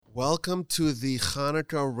Welcome to the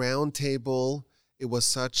Hanukkah Roundtable. It was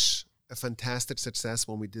such a fantastic success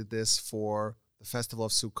when we did this for the Festival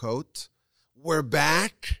of Sukkot. We're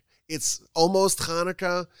back. It's almost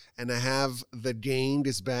Hanukkah, and I have the gang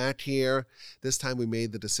is back here. This time we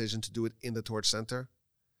made the decision to do it in the Torch Center.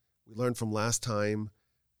 We learned from last time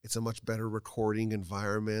it's a much better recording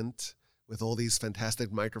environment with all these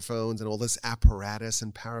fantastic microphones and all this apparatus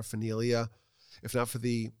and paraphernalia. If not for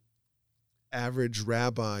the average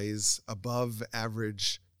rabbis, above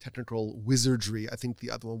average technical wizardry, I think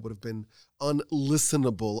the other one would have been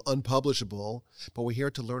unlistenable, unpublishable. But we're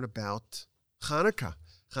here to learn about Hanukkah.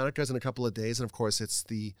 Hanukkah is in a couple of days, and of course it's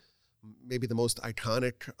maybe the most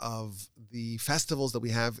iconic of the festivals that we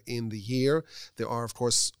have in the year. There are, of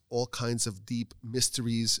course, all kinds of deep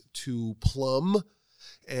mysteries to plumb,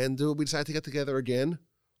 and we decided to get together again.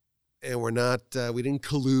 And we didn't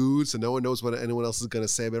collude, so no one knows what anyone else is going to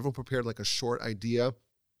say, but everyone prepared like a short idea,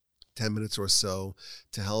 10 minutes or so,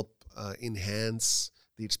 to help enhance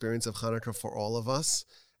the experience of Hanukkah for all of us.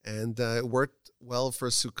 And it worked well for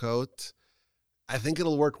Sukkot. I think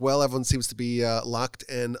it'll work well. Everyone seems to be locked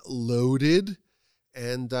and loaded.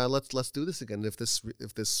 And let's do this again. If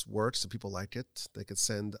this works, if people like it, they could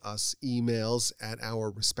send us emails at our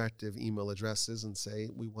respective email addresses and say,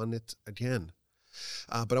 we want it again.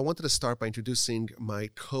 But I wanted to start by introducing my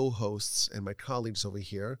co-hosts and my colleagues over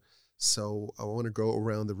here. So I want to go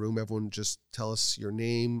around the room. Everyone just tell us your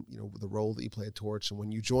name, the role that you play at Torch and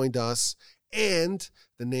when you joined us, and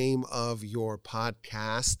the name of your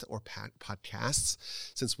podcast or podcasts.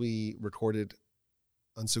 Since we recorded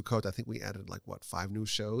on Sukkot, I think we added 5 new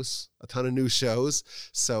shows, a ton of new shows.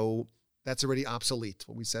 So that's already obsolete.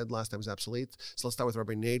 What we said last time was obsolete. So let's start with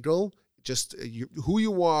Rabbi Nagel. Just who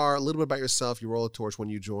you are, a little bit about yourself, your role at Torch when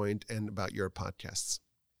you joined, and about your podcasts.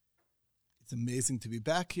 It's amazing to be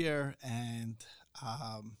back here, and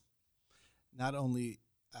not only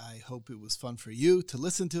I hope it was fun for you to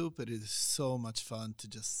listen to, but it is so much fun to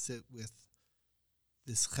just sit with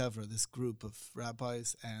this chevra, this group of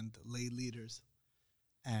rabbis and lay leaders,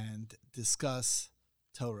 and discuss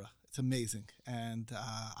Torah. It's amazing, and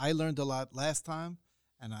I learned a lot last time,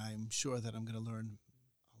 and I'm sure that I'm going to learn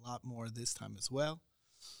a lot more this time as well.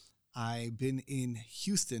 I've been in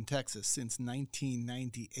Houston, Texas since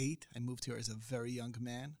 1998. I moved here as a very young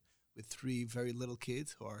man with 3 very little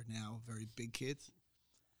kids who are now very big kids.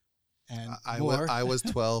 And I was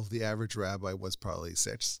 12. The average rabbi was probably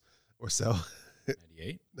 6 or so.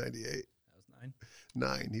 98? 98. That was 9.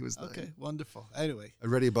 9. He was 9. Okay, wonderful. Anyway.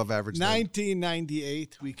 Already above average.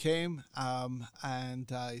 1998, we came,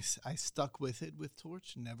 and I stuck with it with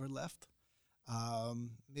Torch, never left.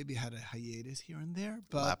 Maybe had a hiatus here and there,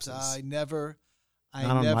 but Lapses. I never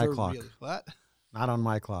on my clock. really. What? Not on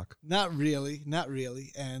my clock. Not really.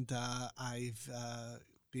 And I've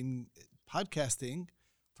been podcasting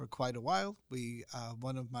for quite a while.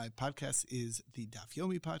 One of my podcasts is the Daf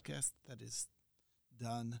Yomi podcast that is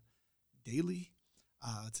done daily.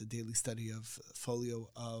 It's a daily study of folio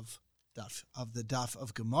of the Daf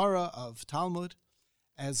of Gemara, of Talmud,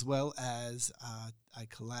 as well as I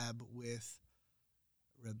collab with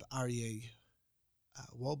Reb Aryeh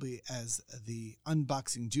Wolbe as the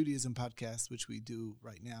Unboxing Judaism podcast, which we do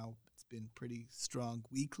right now. It's been pretty strong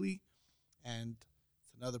weekly, and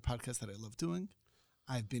it's another podcast that I love doing.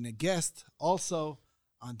 I've been a guest also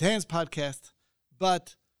on Dan's podcast,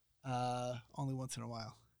 but only once in a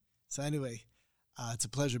while. So anyway, it's a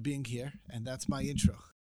pleasure being here, and that's my intro.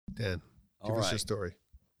 Dan, give us your story.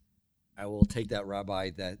 I will take that,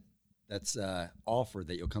 Rabbi, that's offer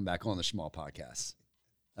that you'll come back on the Shmuel podcast.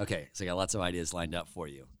 Okay, so I got lots of ideas lined up for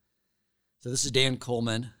you. So this is Dan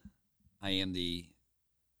Coleman. I am the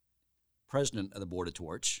president of the board of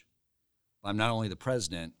Torch. I'm not only the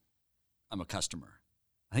president, I'm a customer.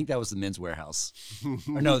 I think that was the Men's Warehouse.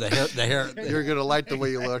 Or no, the hair. You're going to like the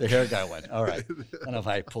way you look. The hair guy one. All right. I don't know if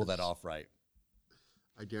I pulled that off right.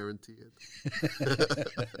 I guarantee it.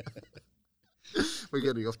 We're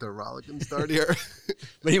getting off to a rollicking start here.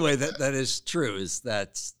 But anyway, that is true, is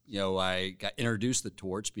that, I got introduced to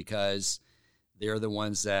Torch because they're the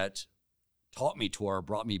ones that taught me Torah,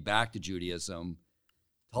 brought me back to Judaism,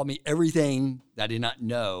 taught me everything that I did not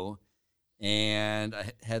know, and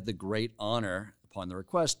I had the great honor, upon the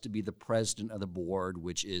request, to be the president of the board,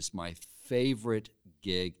 which is my favorite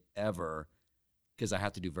gig ever, because I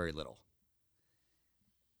have to do very little.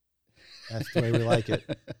 That's the way we like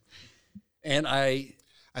it. And I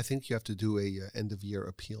think you have to do a end-of-year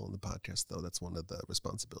appeal on the podcast, though. That's one of the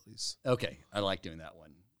responsibilities. Okay, I like doing that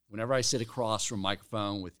one. Whenever I sit across from a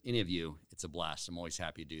microphone with any of you, it's a blast. I'm always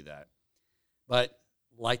happy to do that. But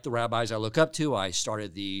like the rabbis I look up to, I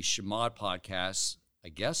started the Shemad podcast I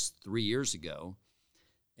guess, 3 years ago.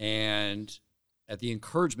 And at the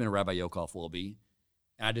encouragement of Rabbi Yochai Wolbe,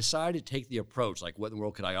 I decided to take the approach, like, what in the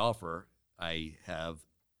world could I offer? I have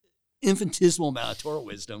infinitesimal amount of Torah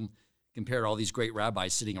wisdom compared to all these great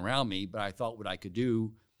rabbis sitting around me, but I thought what I could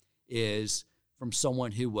do is from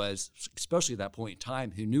someone who was, especially at that point in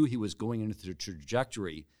time, who knew he was going into the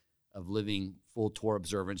trajectory of living full Torah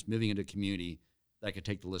observance, moving into a community, that I could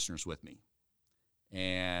take the listeners with me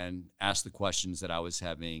and ask the questions that I was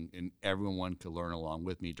having, and everyone could learn along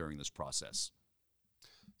with me during this process.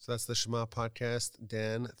 So that's the Shema podcast.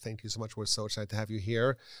 Dan, thank you so much. We're so excited to have you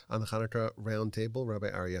here on the Hanukkah Roundtable. Rabbi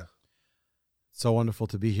Aryeh. So wonderful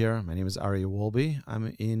to be here. My name is Aryeh Wolbe.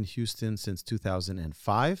 I'm in Houston since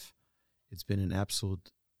 2005. It's been an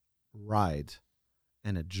absolute ride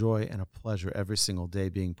and a joy and a pleasure every single day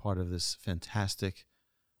being part of this fantastic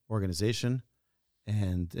organization,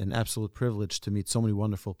 and an absolute privilege to meet so many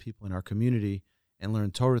wonderful people in our community and learn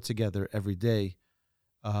Torah together every day.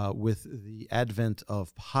 With the advent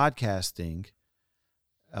of podcasting,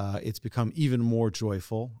 it's become even more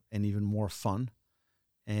joyful and even more fun.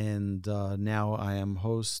 And now I am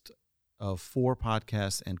host of 4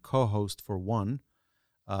 podcasts and co-host for one.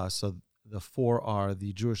 So the 4 are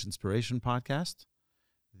the Jewish Inspiration Podcast,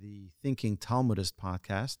 the Thinking Talmudist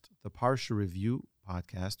Podcast, the Parsha Review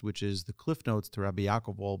Podcast, which is the Cliff Notes to Rabbi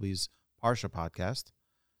Yaakov Wolbe's Parsha Podcast.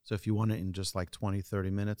 So if you want it in just like 20,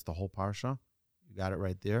 30 minutes, the whole Parsha, you got it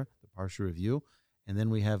right there, the Parsha Review. And then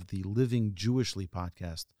we have the Living Jewishly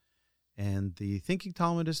Podcast. And the Thinking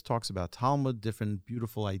Talmudist talks about Talmud, different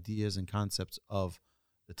beautiful ideas and concepts of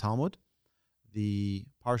the Talmud. The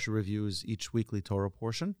Parsha Review is each weekly Torah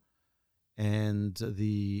portion. And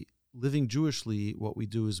the Living Jewishly, what we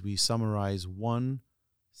do is we summarize one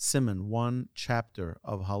siman, one chapter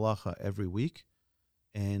of halacha every week.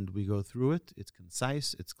 And we go through it. It's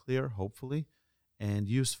concise, it's clear, hopefully, and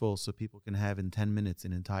useful so people can have in 10 minutes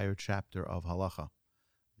an entire chapter of halacha.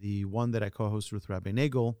 The one that I co-host with Rabbi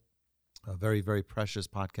Nagel, a very, very precious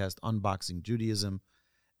podcast, Unboxing Judaism,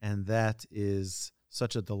 and that is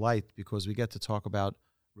such a delight because we get to talk about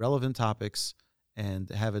relevant topics and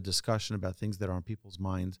have a discussion about things that are on people's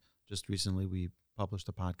mind. Just recently, we published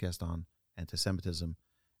a podcast on anti-Semitism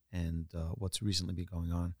and what's recently been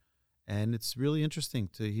going on. And it's really interesting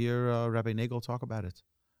to hear Rabbi Nagel talk about it.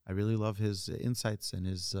 I really love his insights and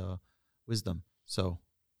his wisdom. So,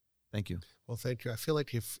 thank you. Well, thank you. I feel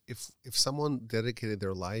like if someone dedicated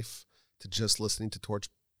their life to just listening to Torch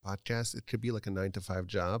podcasts, it could be like a 9-to-5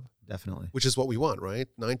 job. Definitely. Which is what we want, right?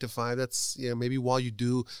 9 to 5. That's, maybe while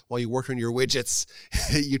you work on your widgets,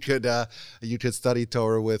 you could study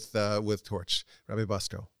Torah with Torch. Rabbi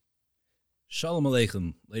Busko. Shalom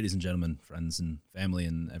Aleichem, ladies and gentlemen, friends and family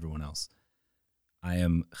and everyone else. I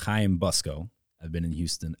am Chaim Busko. I've been in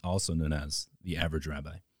Houston, also known as the Average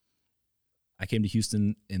Rabbi. I came to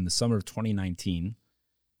Houston in the summer of 2019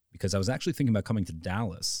 because I was actually thinking about coming to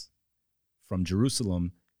Dallas from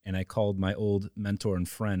Jerusalem, and I called my old mentor and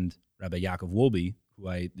friend, Rabbi Yaakov Wolbe, who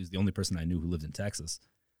is the only person I knew who lived in Texas,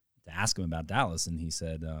 to ask him about Dallas, and he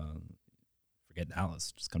said, forget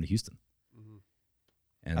Dallas, just come to Houston. Mm-hmm.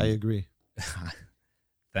 And I agree.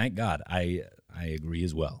 Thank God. I agree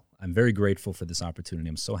as well. I'm very grateful for this opportunity.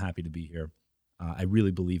 I'm so happy to be here. I really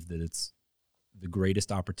believe that it's the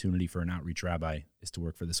greatest opportunity for an outreach rabbi is to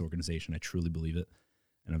work for this organization. I truly believe it.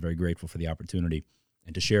 And I'm very grateful for the opportunity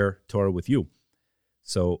and to share Torah with you.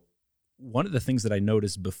 So one of the things that I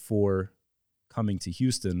noticed before coming to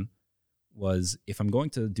Houston was if I'm going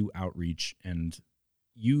to do outreach and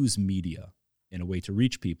use media in a way to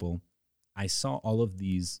reach people, I saw all of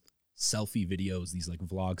these selfie videos, these like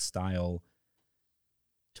vlog style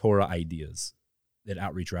Torah ideas that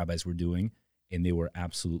outreach rabbis were doing, and they were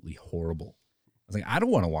absolutely horrible. I was like, I don't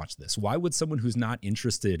want to watch this. Why would someone who's not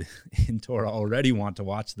interested in Torah already want to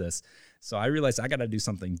watch this? So I realized I got to do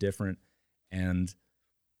something different, and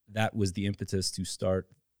that was the impetus to start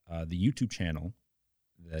the YouTube channel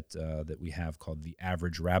that we have called The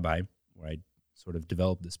Average Rabbi, where I sort of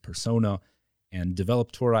developed this persona and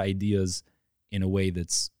developed Torah ideas in a way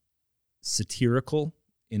that's satirical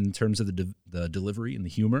in terms of the delivery and the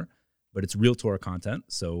humor, but it's real Torah content.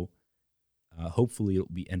 So hopefully it'll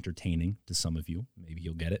be entertaining to some of you. Maybe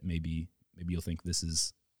you'll get it. Maybe you'll think this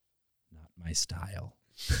is not my style.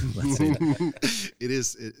 Let's say that.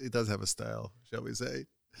 It does have a style, shall we say?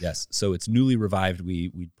 Yes. So it's newly revived.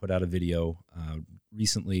 We put out a video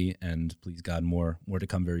recently, and please God, more to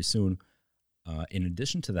come very soon. In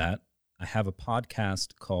addition to that, I have a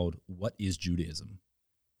podcast called What is Judaism,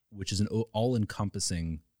 which is an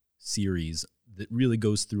all-encompassing series that really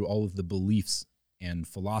goes through all of the beliefs and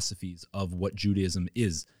philosophies of what Judaism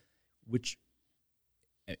is, which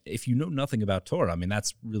if you know nothing about Torah, I mean,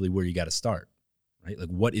 that's really where you got to start, right? Like,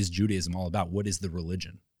 what is Judaism all about? What is the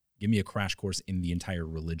religion? Give me a crash course in the entire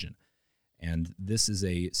religion. And this is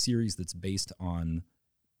a series that's based on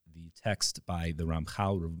the text by the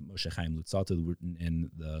Ramchal, Rav Moshe Chaim Luzzatto, written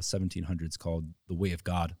in the 1700s, called The Way of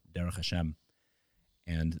God, Derech Hashem.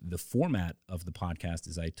 And the format of the podcast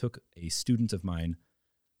is I took a student of mine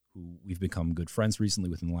who we've become good friends recently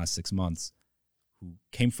within the last 6 months, who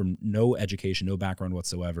came from no education, no background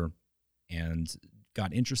whatsoever, and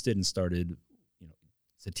got interested and started,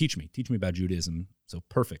 said, teach me about Judaism. So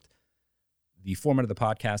perfect. The format of the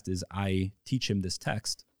podcast is I teach him this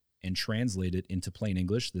text and translate it into plain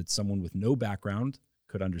English that someone with no background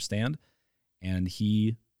could understand, and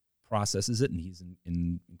he processes it, and he's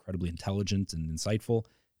incredibly intelligent and insightful,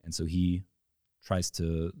 and so he tries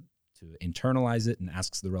to internalize it and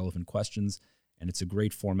asks the relevant questions, and it's a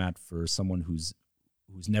great format for someone who's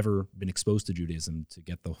never been exposed to Judaism to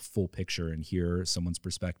get the full picture and hear someone's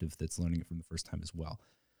perspective that's learning it from the first time as well.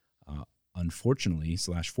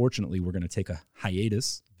 Unfortunately/fortunately, we're going to take a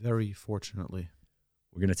hiatus. Very fortunately.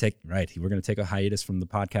 We're going to take a hiatus from the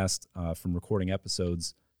podcast, from recording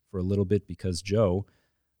episodes for a little bit, because Joe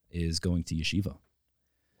is going to yeshiva.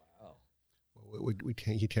 Wow.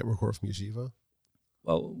 He can't record from yeshiva?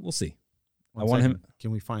 Well, we'll see.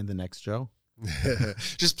 Can we find the next Joe?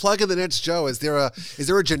 Just plug in the next Joe. Is there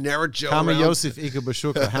a generic Joe? Kama Yosef Ika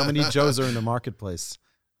Bashuka. How many Joes are in the marketplace?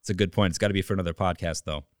 It's a good point. It's got to be for another podcast,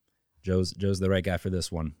 though. Joe's the right guy for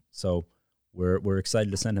this one. So we're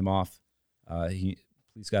excited to send him off.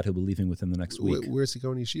 Please God, he'll be leaving within the next week. Where's he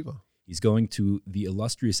going to yeshiva? He's going to the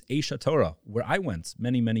illustrious Aish HaTorah, where I went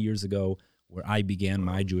many, many years ago, where I began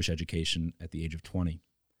my Jewish education at the age of 20.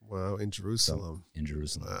 Wow, in Jerusalem. So, in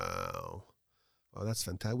Jerusalem. Wow. Wow, that's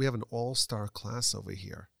fantastic. We have an all-star class over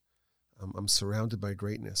here. I'm surrounded by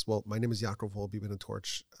greatness. Well, my name is Yaakov Wolbe, been a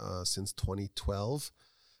Torch since 2012.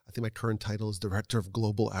 I think my current title is Director of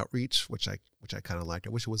Global Outreach, which I kind of like. I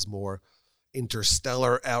wish it was more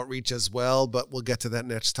interstellar outreach as well, but we'll get to that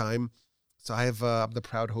next time. So I'm the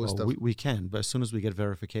proud host of... We can, but as soon as we get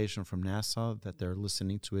verification from NASA that they're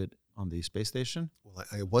listening to it on the space station. Well,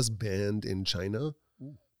 I was banned in China,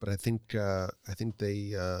 but I think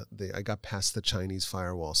they I got past the Chinese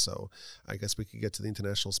firewall, so I guess we could get to the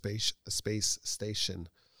International Space Station.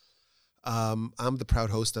 I'm the proud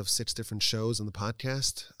host of 6 different shows on the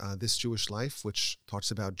podcast. This Jewish Life, which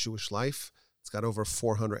talks about Jewish life. It's got over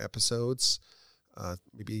 400 episodes,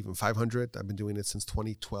 maybe even 500. I've been doing it since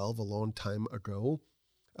 2012, a long time ago.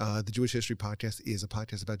 The Jewish History Podcast is a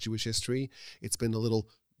podcast about Jewish history. It's been a little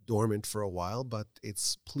dormant for a while, but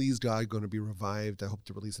it's, please God, going to be revived. I hope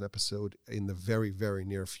to release an episode in the very, very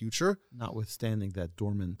near future. Notwithstanding that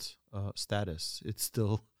dormant status, it's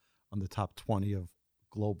still on the top 20 of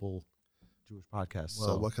global Jewish podcasts.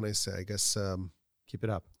 Well, what can I say? I guess... keep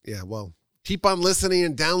it up. Yeah, well, keep on listening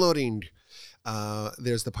and downloading.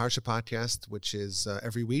 There's the Parsha podcast, which is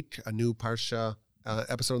every week, a new Parsha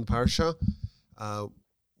episode of the Parsha.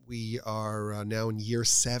 We are now in year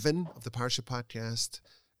 7 of the Parsha podcast.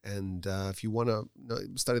 And if you want to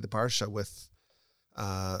study the Parsha with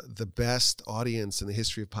the best audience in the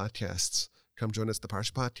history of podcasts, come join us at the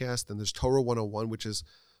Parsha podcast. And there's Torah 101, which is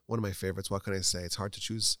one of my favorites. What can I say? It's hard to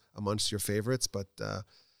choose amongst your favorites, but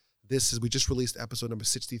we just released episode number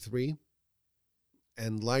 63.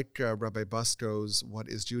 And like Rabbi Busco's What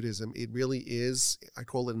is Judaism? It really is, I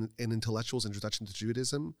call it an intellectual's introduction to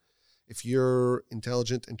Judaism. If you're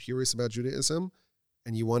intelligent and curious about Judaism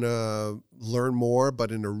and you want to learn more, but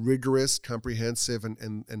in a rigorous, comprehensive,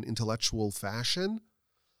 and intellectual fashion,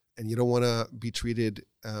 and you don't want to be treated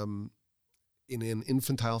in an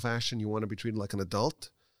infantile fashion, you want to be treated like an adult,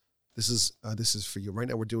 this is for you. Right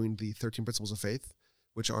now we're doing the 13 Principles of Faith,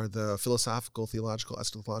 which are the philosophical, theological,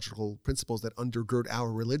 eschatological principles that undergird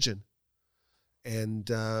our religion. And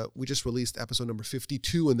we just released episode number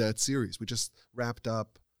 52 in that series. We just wrapped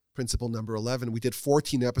up principle number 11. We did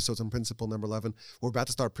 14 episodes on principle number 11. We're about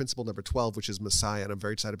to start principle number 12, which is Messiah, and I'm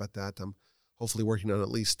very excited about that. I'm hopefully working on at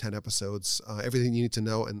least 10 episodes. Everything you need to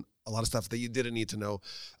know, and a lot of stuff that you didn't need to know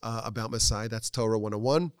about Messiah. That's Torah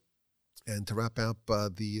 101. And to wrap up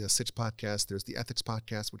the Sitch podcast, there's the Ethics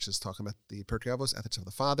podcast, which is talking about the Pirkei Avos, Ethics of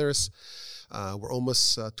the Fathers. We're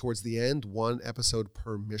almost towards the end, 1 episode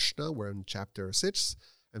per Mishnah. We're in chapter 6.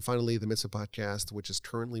 And finally, the Mitzvah podcast, which is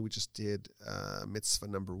currently, we just did Mitzvah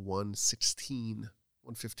number 116,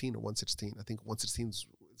 115 or 116. I think 116,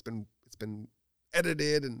 it's been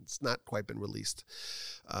edited and it's not quite been released.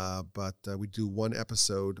 But we do 1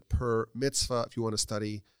 episode per mitzvah. If you want to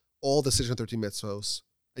study all the 613 mitzvahs,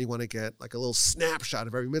 and you want to get like a little snapshot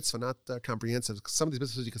of every mitzvah, not comprehensive. Some of these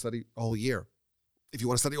mitzvahs you can study all year. If you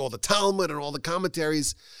want to study all the Talmud and all the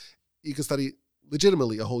commentaries, you can study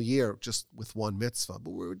legitimately a whole year just with one mitzvah.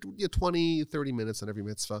 But we're 20, 30 minutes on every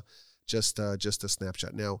mitzvah, just a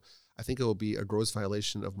snapshot. Now, I think it will be a gross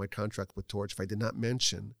violation of my contract with Torch if I did not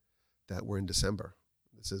mention that we're in December.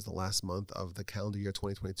 This is the last month of the calendar year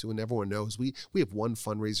 2022, and everyone knows we have one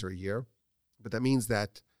fundraiser a year, but that means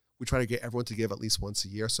that we try to get everyone to give at least once a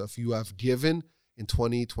year. So if you have given in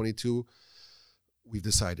 2022, we've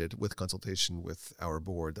decided with consultation with our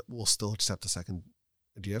board that we'll still accept a second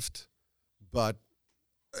gift. But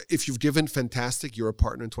if you've given, fantastic, you're a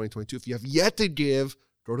partner in 2022. If you have yet to give,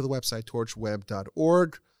 go to the website,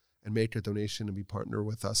 torchweb.org, and make a donation and be partner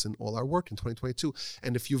with us in all our work in 2022.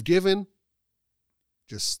 And if you've given,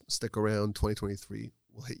 just stick around. 2023,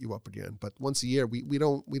 we'll hit you up again. But once a year, we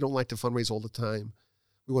don't like to fundraise all the time.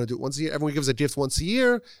 We want to do it once a year. Everyone gives a gift once a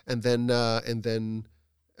year, and then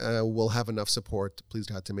we'll have enough support, please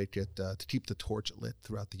God, to make it to keep the torch lit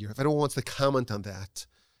throughout the year. If anyone wants to comment on that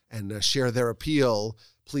and share their appeal,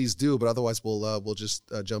 please do. But otherwise, we'll just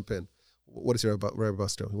jump in. What is your about Rabbi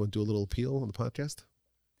Busto? You want to do a little appeal on the podcast?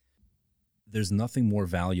 There's nothing more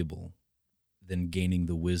valuable than gaining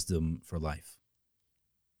the wisdom for life.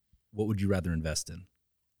 What would you rather invest in?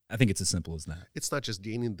 I think it's as simple as that. It's not just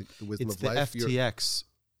gaining the wisdom It's of the life. FTX,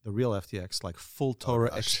 the real FTX, like full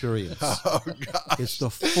Torah experience. Oh, gosh. It's the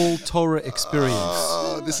full Torah experience.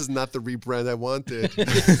 Oh, this is not the rebrand I wanted.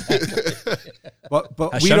 But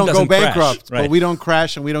Hashem we don't go doesn't crash, bankrupt. right. But we don't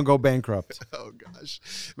crash and we don't go bankrupt. Oh,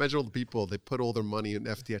 gosh. Imagine all the people, they put all their money in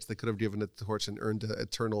FTX. They could have given it to Torch and earned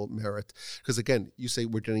eternal merit. Because, again, you say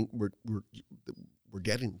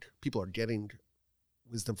people are getting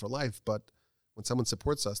wisdom for life, but when someone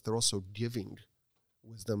supports us, they're also giving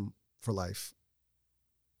wisdom for life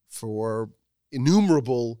for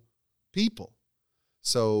innumerable people.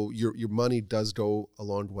 So your money does go a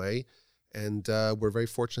long way. And we're very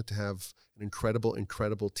fortunate to have an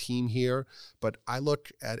incredible team here. But I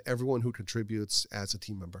look at everyone who contributes as a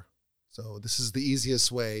team member. So this is the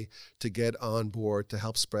easiest way to get on board to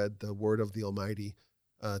help spread the word of the Almighty,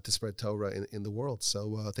 to spread Torah in the world.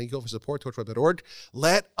 So thank you all for support, torchweb.org.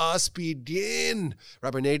 Let us begin.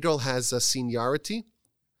 Rabbi Nagel has a seniority,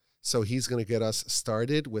 so he's going to get us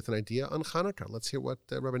started with an idea on Hanukkah. Let's hear what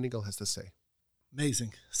Rabbi Nagel has to say.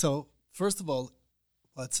 Amazing. So first of all,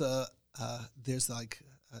 there's like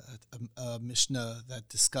a Mishnah that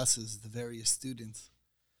discusses the various students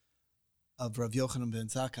of Rav Yochanan ben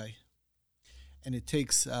Zakkai. And it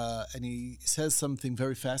takes, and he says something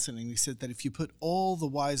very fascinating. He said that if you put all the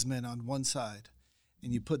wise men on one side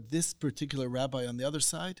and you put this particular rabbi on the other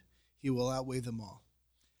side, he will outweigh them all.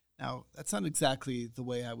 Now, that's not exactly the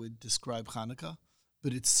way I would describe Hanukkah,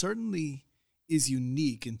 but it certainly is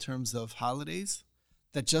unique in terms of holidays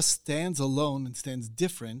that just stands alone and stands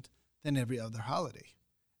different than every other holiday.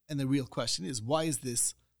 And the real question is, why is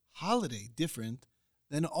this holiday different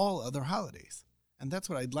than all other holidays? And that's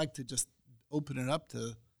what I'd like to just open it up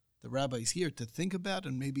to the rabbis here to think about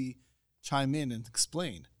and maybe chime in and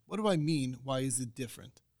explain. What do I mean? Why is it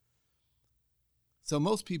different? So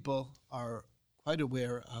most people are quite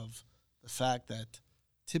aware of the fact that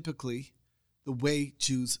typically the way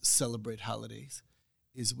Jews celebrate holidays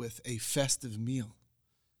is with a festive meal.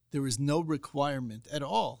 There is no requirement at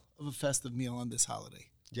all of a festive meal on this holiday.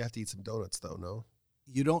 You have to eat some donuts, though, no?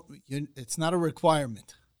 It's not a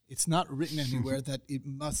requirement. It's not written anywhere that it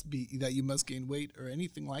must be, that you must gain weight or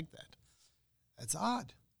anything like that. That's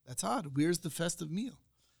odd. Where's the festive meal?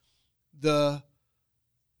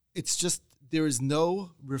 It's just, there is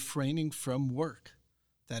no refraining from work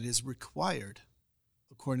that is required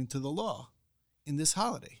according to the law in this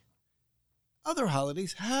holiday. Other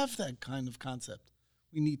holidays have that kind of concept.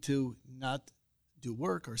 We need to not do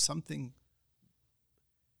work or something.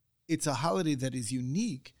 It's a holiday that is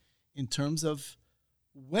unique in terms of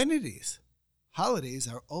when it is.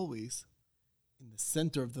 Holidays are always in the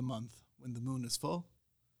center of the month when the moon is full.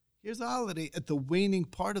 Here's a holiday at the waning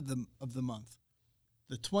part of the month.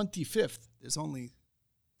 The 25th, there's only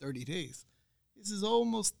 30 days.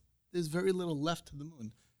 There's very little left to the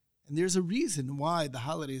moon. And there's a reason why the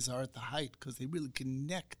holidays are at the height, because they really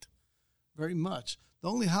connect very much. The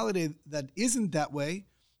only holiday that isn't that way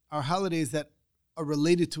are holidays that are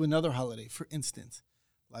related to another holiday. For instance,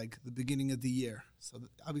 like the beginning of the year. So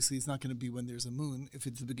obviously it's not going to be when there's a moon. If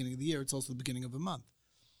it's the beginning of the year, it's also the beginning of a month.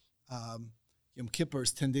 Yom Kippur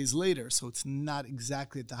is 10 days later, so it's not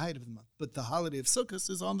exactly at the height of the month. But the holiday of Sukkot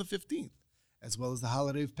is on the 15th, as well as the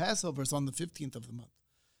holiday of Passover is on the 15th of the month.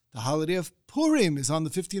 The holiday of Purim is on the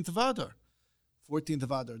 15th of Adar, 14th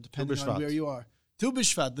of Adar, depending on where you are. Tu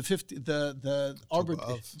B'Shvat, the Arbor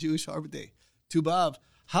Day, Jewish Arbor Day. Tu B'Av.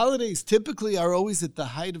 Holidays typically are always at the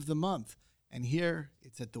height of the month, and here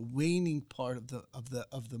it's at the waning part of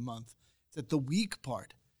the month. It's at the weak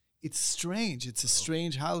part. It's strange. It's a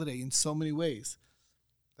strange holiday in so many ways.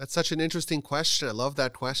 That's such an interesting question. I love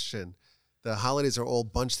that question. The holidays are all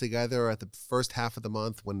bunched together at the first half of the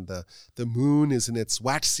month when the moon is in its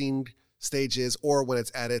waxing stages, or when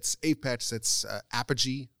it's at its apex, its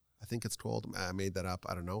apogee, I think it's called. I made that up.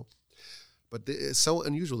 I don't know. But it's so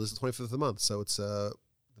unusual. This is the 25th of the month, so it's the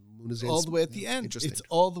moon is all the way at the end. Interesting. It's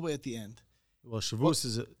all the way at the end. Well, Shavuos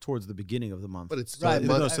is towards the beginning of the month. But it's Right,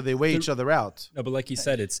 month- No, so they weigh each other out. No, but like you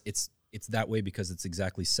said, it's that way because it's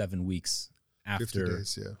exactly 7 weeks 50 after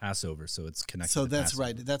days, yeah. Passover, so it's connected. So to that's Passover.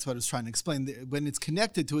 right. That's what I was trying to explain. When it's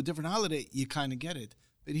connected to a different holiday, you kind of get it.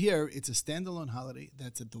 But here, it's a standalone holiday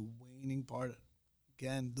that's at the waning part,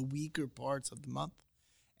 again, the weaker parts of the month.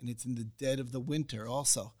 And it's in the dead of the winter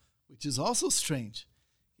also, which is also strange.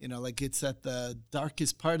 You know, like it's at the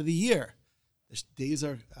darkest part of the year. The days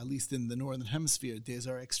are, at least in the Northern Hemisphere, days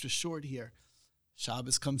are extra short here.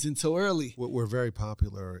 Shabbos comes in so early. We're very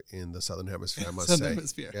popular in the Southern Hemisphere, I must Southern say.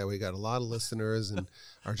 Hemisphere. Yeah, we got a lot of listeners in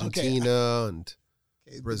Argentina and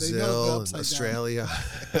Okay, but they know Brazil they're and upside down. Australia.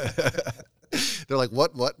 They're like,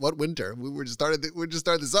 what winter? We just started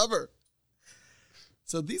the summer.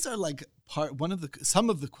 So these are like some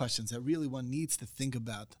of the questions that really one needs to think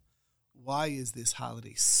about. Why is this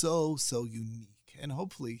holiday so unique? And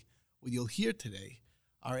hopefully what you'll hear today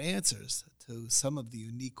are answers to some of the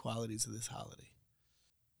unique qualities of this holiday.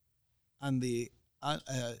 On the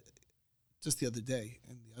just the other day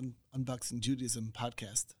in the Unboxing Judaism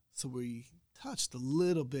podcast, so we touched a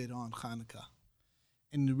little bit on Hanukkah.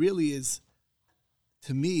 And it really is,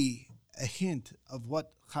 to me, a hint of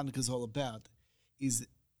what Hanukkah is all about. Is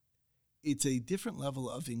it's a different level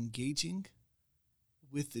of engaging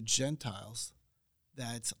with the Gentiles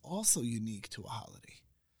that's also unique to a holiday,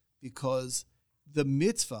 because the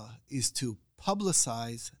mitzvah is to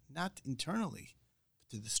publicize, not internally, but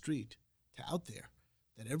to the street, to out there,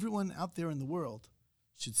 that everyone out there in the world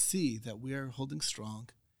should see that we're holding strong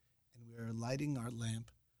and we're lighting our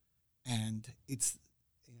lamp. And it's,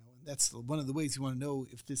 and that's one of the ways you want to know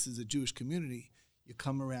if this is a Jewish community. You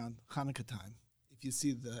come around Hanukkah time. If you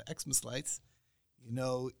see the Xmas lights, you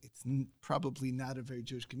know it's probably not a very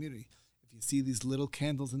Jewish community. If you see these little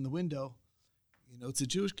candles in the window, you know it's a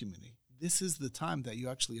Jewish community. This is the time that you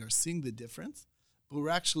actually are seeing the difference, but we're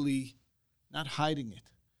actually not hiding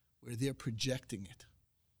it. We're there projecting it.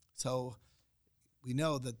 So we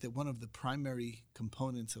know that one of the primary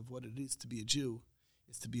components of what it is to be a Jew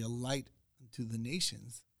is to be a light unto the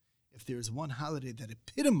nations. If there is one holiday that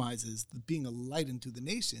epitomizes being a light unto the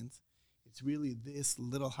nations, it's really this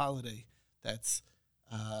little holiday that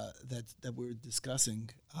we're discussing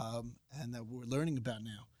and that we're learning about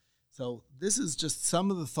now. So this is just some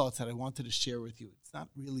of the thoughts that I wanted to share with you. It's not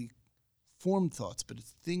really formed thoughts, but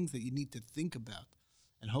it's things that you need to think about.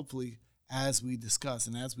 And hopefully, as we discuss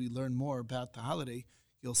and as we learn more about the holiday,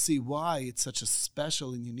 you'll see why it's such a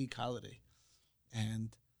special and unique holiday.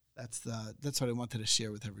 And that's what I wanted to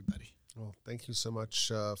share with everybody. Well, thank you so much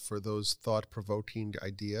for those thought-provoking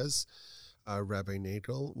ideas, Rabbi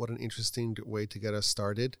Nagel. What an interesting way to get us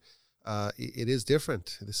started. It is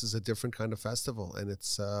different. This is a different kind of festival, and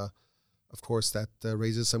it's, of course, that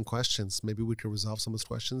raises some questions. Maybe we can resolve some of those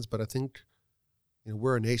questions, but I think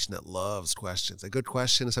we're a nation that loves questions. A good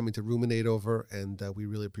question is something to ruminate over, and we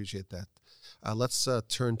really appreciate that. Let's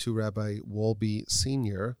turn to Rabbi Wolbe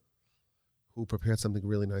Sr., who prepared something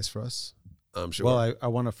really nice for us. I'm sure. Well, I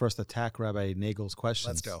want to first attack Rabbi Nagel's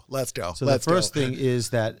questions. Let's go. So the first thing is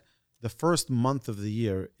that the first month of the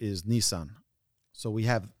year is Nisan. So we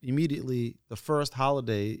have immediately the first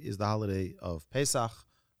holiday is the holiday of Pesach,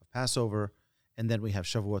 of Passover, and then we have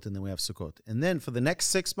Shavuot, and then we have Sukkot. And then for the next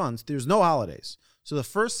 6 months, there's no holidays. So the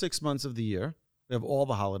first 6 months of the year, we have all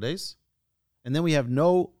the holidays, and then we have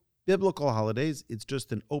no biblical holidays. It's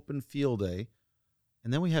just an open field day.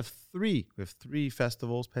 And then we have three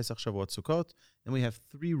festivals, Pesach, Shavuot, Sukkot, and we have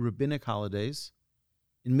 3 rabbinic holidays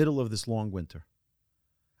in the middle of this long winter.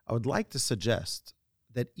 I would like to suggest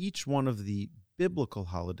that each one of the biblical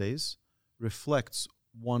holidays reflects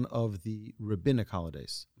one of the rabbinic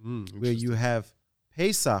holidays, where you have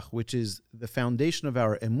Pesach, which is the foundation of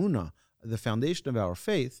our emunah, the foundation of our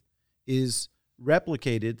faith, is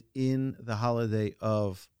replicated in the holiday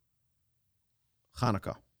of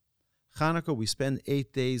Hanukkah. Hanukkah, we spend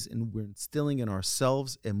 8 days and we're instilling in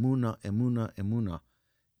ourselves emunah, emunah, emunah.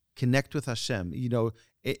 Connect with Hashem. Ein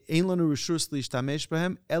lanu reshus lishtamesh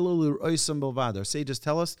b'hem elo l'ro'osam bilvad. Our sages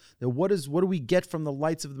tell us that what do we get from the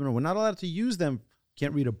lights of the menorah? We're not allowed to use them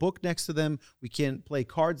Can't read a book next to them. We can't play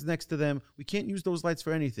cards next to them. We can't use those lights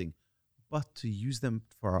for anything, but to use them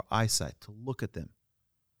for our eyesight, to look at them.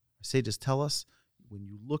 Our sages tell us, when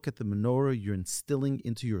you look at the menorah, you're instilling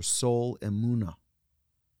into your soul emunah.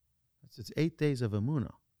 It's 8 days of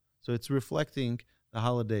emunah. So it's reflecting the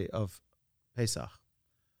holiday of Pesach.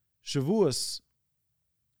 Shavuos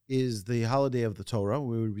is the holiday of the Torah,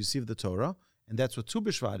 where we receive the Torah, and that's what Tu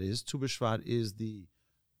B'Shvat is. Tu B'Shvat is the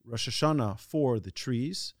Rosh Hashanah for the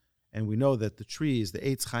trees, and we know that the tree is the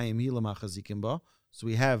Eitz Chaim Hilam HaChazikim Ba. So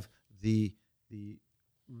we have the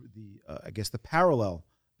parallel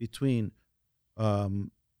between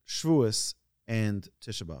Shavuos and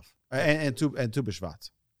Tisha B'Av and Tu B'Shvat.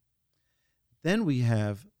 Then we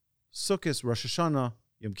have Sukkot, Rosh Hashanah,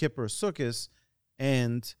 Yom Kippur, Sukkot,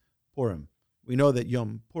 and Purim. We know that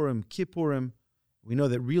Yom Purim, Kippurim, we know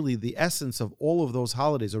that really the essence of all of those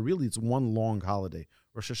holidays, or really it's one long holiday.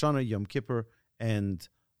 Rosh Hashanah, Yom Kippur, and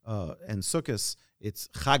Sukkot, it's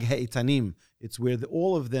Chag HaEtanim. It's where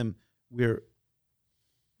all of them, we're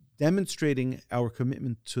demonstrating our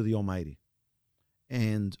commitment to the Almighty.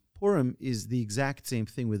 And Purim is the exact same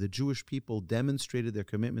thing, where the Jewish people demonstrated their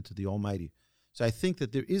commitment to the Almighty. So I think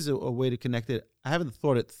that there is a way to connect it. I haven't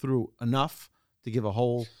thought it through enough to give a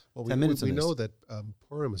whole 10 minutes. We know that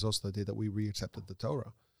Purim is also the day that we reaccepted the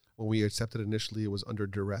Torah. When we accepted initially, it was under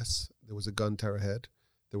duress. There was a gun to our head.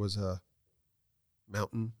 There was a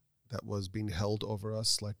mountain that was being held over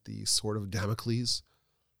us like the sword of Damocles,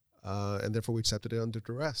 and therefore we accepted it under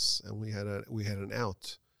duress, and we had an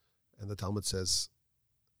out. And the Talmud says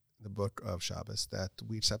in the book of Shabbos that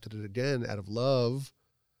we accepted it again out of love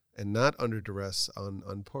and not under duress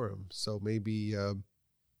on Purim. So maybe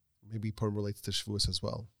Purim relates to Shavuos as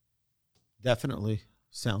well. Definitely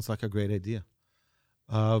sounds like a great idea.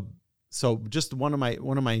 So just one of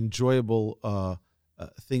my enjoyable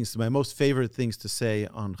things, my most favorite things to say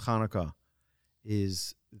on Hanukkah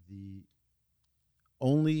is the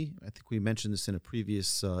only, I think we mentioned this in a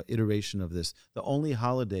previous iteration of this, the only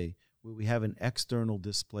holiday where we have an external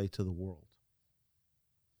display to the world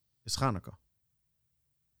is Hanukkah.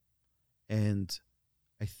 And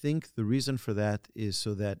I think the reason for that is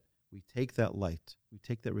so that we take that light, we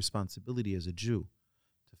take that responsibility as a Jew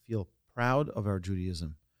to feel proud of our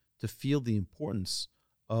Judaism, to feel the importance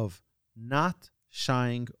of not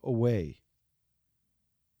shying away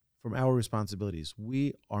from our responsibilities.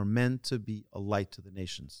 We are meant to be a light to the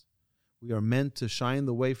nations. We are meant to shine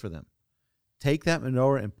the way for them. Take that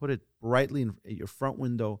menorah and put it brightly at your front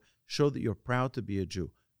window. Show that you're proud to be a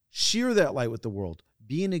Jew. Share that light with the world.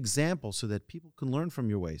 Be an example so that people can learn from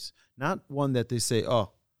your ways. Not one that they say,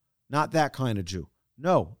 oh, not that kind of Jew.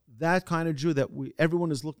 No, that kind of Jew that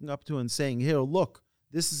everyone is looking up to and saying, here, look,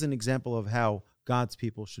 this is an example of how God's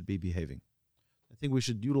people should be behaving. I think we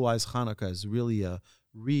should utilize Hanukkah as really a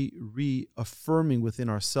reaffirming within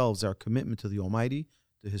ourselves our commitment to the Almighty,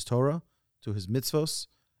 to His Torah, to His mitzvos,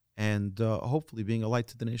 and hopefully being a light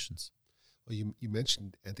to the nations. Well, you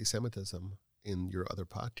mentioned anti-Semitism in your other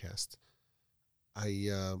podcast. I,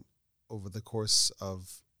 over the course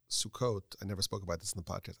of Sukkot, I never spoke about this in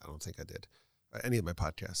the podcast. I don't think I did. Any of my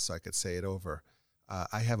podcasts, so I could say it over.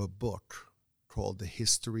 I have a book called The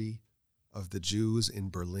History of the Jews in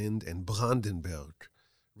Berlin and Brandenburg,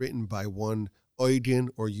 written by one Eugen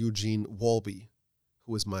or Eugene Wolbe,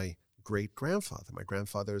 who was my great-grandfather, my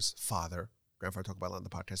grandfather's father. Grandfather talked about it on the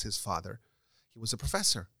podcast, his father. He was a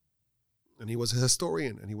professor, and he was a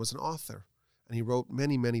historian, and he was an author. And he wrote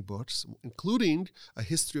many, many books, including A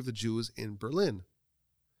History of the Jews in Berlin.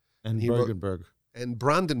 And Brandenburg. And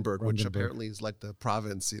Brandenburg, which apparently is like the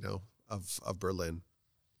province, of Berlin.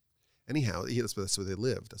 Anyhow, that's where they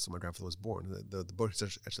lived. That's where my grandfather was born. The book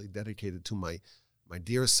is actually dedicated to my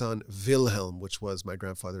dear son, Wilhelm, which was my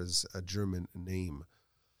grandfather's German name.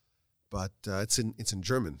 But it's in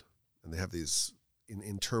German, and they have these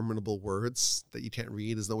interminable words that you can't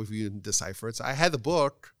read. There's no way for you to decipher it. So I had the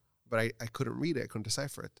book, but I couldn't read it. I couldn't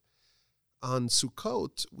decipher it. On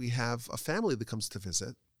Sukkot, we have a family that comes to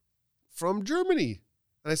visit from Germany.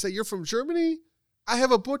 And I say, you're from Germany? I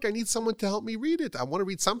have a book. I need someone to help me read it. I want to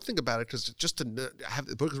read something about it because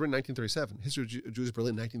the book was written in 1937. History of Jews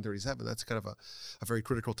Berlin, 1937. That's kind of a very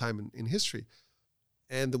critical time in history.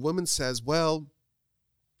 And the woman says, well,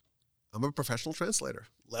 I'm a professional translator.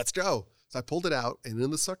 Let's go. So I pulled it out, and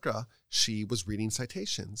in the sukkah, she was reading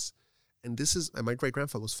citations. And my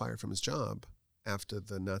great-grandfather was fired from his job after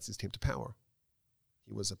the Nazis came to power.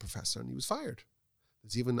 He was a professor, and he was fired.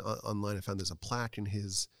 There's even online, I found there's a plaque in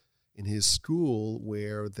his school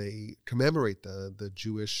where they commemorate the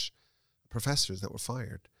Jewish professors that were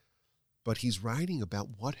fired. But he's writing about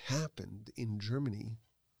what happened in Germany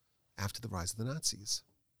after the rise of the Nazis.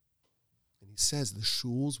 And he says the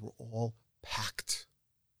shuls were all packed.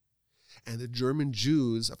 And the German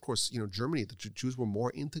Jews, of course, Germany, the Jews were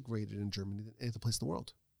more integrated in Germany than any other place in the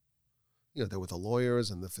world. There were the lawyers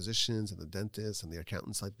and the physicians and the dentists and the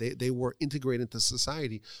accountants. Like they were integrated into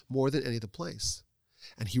society more than any other place.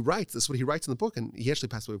 And he writes, this is what he writes in the book, and he actually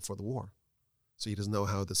passed away before the war. So he doesn't know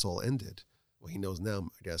how this all ended. Well, he knows now,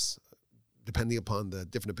 I guess, depending upon the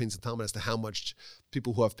different opinions of Talmud as to how much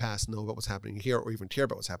people who have passed know about what's happening here or even care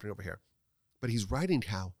about what's happening over here. But he's writing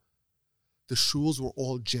how the shuls were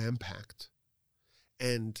all jam-packed.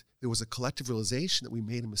 And there was a collective realization that we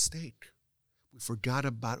made a mistake. We forgot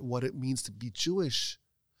about what it means to be Jewish.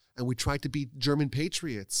 And we tried to be German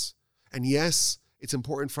patriots. And yes, it's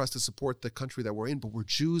important for us to support the country that we're in, but we're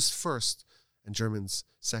Jews first and Germans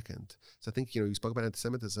second. So I think, you spoke about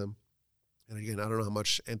anti-Semitism. And again, I don't know how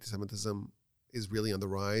much anti-Semitism is really on the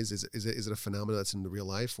rise. Is it a phenomenon that's in the real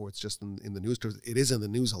life, or it's just in the news? Because it is in the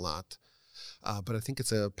news a lot. But I think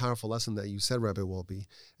it's a powerful lesson that you said, Rabbi Wolbe,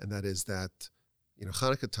 and that is that,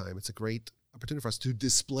 Hanukkah time, it's a great opportunity for us to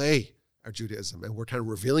display our Judaism, and we're kind of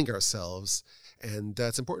revealing ourselves. And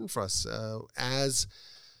it's important for us as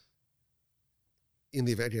in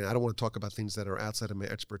the event, I don't want to talk about things that are outside of my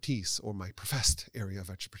expertise or my professed area of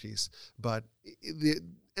expertise, but the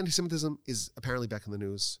anti-Semitism is apparently back in the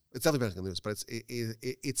news. It's definitely back in the news, but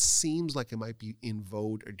it seems like it might be in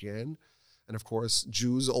vogue again. And of course,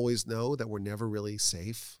 Jews always know that we're never really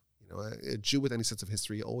safe. A Jew with any sense of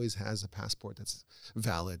history always has a passport that's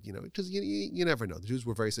valid, because you never know. The Jews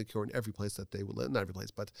were very secure in every place that they would live, not every place,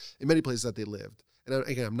 but in many places that they lived. And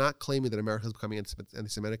again, I'm not claiming that America is becoming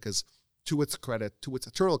anti-Semitic, because to its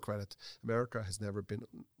eternal credit, America has never been,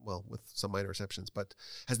 well, with some minor exceptions, but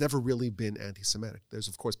has never really been anti-Semitic. There's,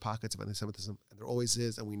 of course, pockets of anti-Semitism, and there always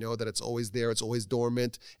is, and we know that it's always there. It's always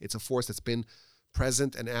dormant. It's a force that's been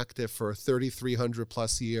present and active for 3,300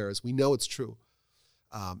 plus years. We know it's true.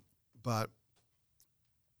 But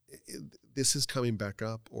this is coming back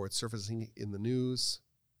up, or it's surfacing in the news.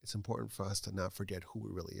 It's important for us to not forget who we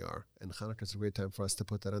really are. And Hanukkah is a great time for us to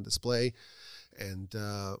put that on display and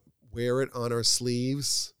wear it on our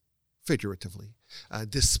sleeves, figuratively.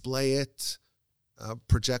 Display it,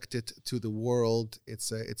 project it to the world.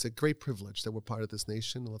 It's a great privilege that we're part of this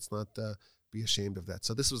nation. Let's not be ashamed of that.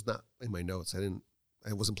 So this was not in my notes.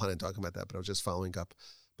 I wasn't planning on talking about that, but I was just following up.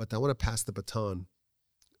 But I want to pass the baton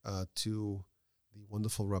to the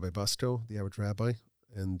wonderful Rabbi Busto, the average rabbi,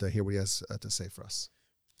 and hear what he has to say for us.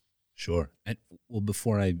 Sure. And well,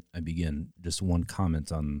 before I begin, just one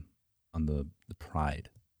comment on the pride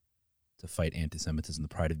to fight anti-Semitism, the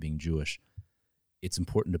pride of being Jewish. It's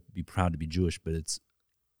important to be proud to be Jewish, but it's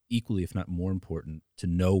equally, if not more important, to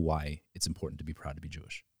know why it's important to be proud to be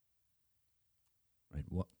Jewish. Right?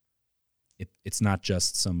 Well, it's not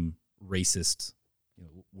just some racist,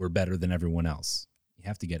 we're better than everyone else. You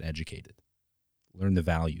have to get educated. Learn the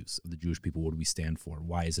values of the Jewish people. What do we stand for?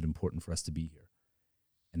 Why is it important for us to be here?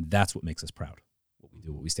 And that's what makes us proud, what we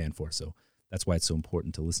do, what we stand for. So that's why it's so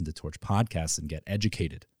important to listen to Torch podcasts and get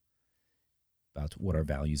educated about what our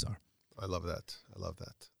values are. I love that.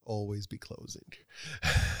 Always be closing.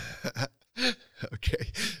 Okay.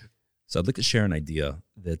 So I'd like to share an idea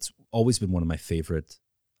that's always been one of my favorite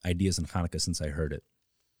ideas in Hanukkah since I heard it.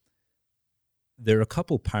 There are a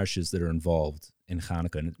couple parshas that are involved in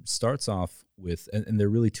Hanukkah, and it starts off with, and there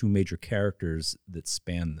are really two major characters that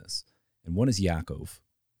span this. And one is Yaakov,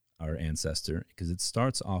 our ancestor, because it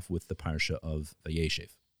starts off with the parsha of Vayeshev.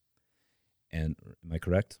 And am I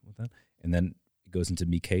correct with that? And then it goes into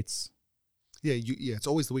Miketz. Yeah, it's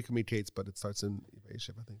always the week of Miketz, but it starts in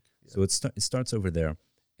Vayeshev, I think. Yeah. So it starts over there.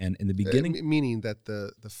 And in the beginning... meaning that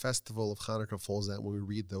the festival of Hanukkah falls out when we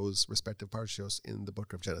read those respective parshas in the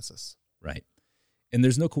book of Genesis. Right. And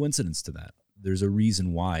there's no coincidence to that. There's a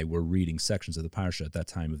reason why we're reading sections of the parsha at that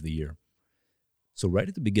time of the year. So right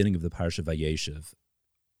at the beginning of the parsha Vayeshev,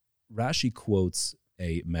 Rashi quotes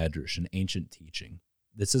a medrash, an ancient teaching,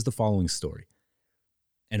 that says the following story.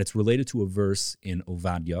 And it's related to a verse in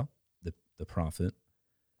Ovadia, the prophet.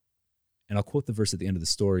 And I'll quote the verse at the end of the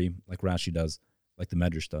story, like Rashi does, like the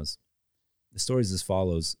medrash does. The story is as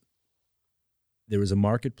follows. There was a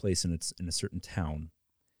marketplace in a certain town,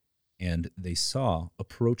 and they saw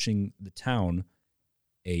approaching the town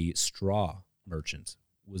a straw merchant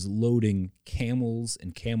was loading camels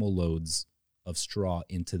and camel loads of straw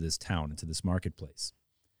into this town, into this marketplace.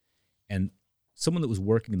 And someone that was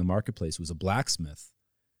working in the marketplace, who was a blacksmith,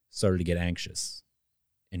 started to get anxious.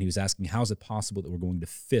 And he was asking, how is it possible that we're going to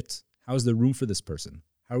fit? How is there room for this person?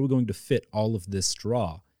 How are we going to fit all of this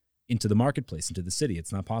straw into the marketplace, into the city?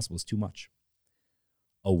 It's not possible. It's too much.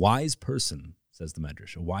 A wise person says the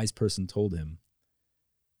Medrash. A wise person told him,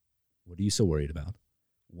 what are you so worried about?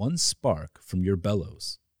 One spark from your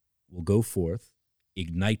bellows will go forth,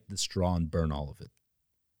 ignite the straw, and burn all of it.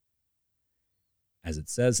 As it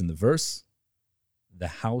says in the verse, the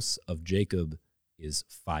house of Jacob is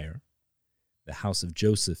fire, the house of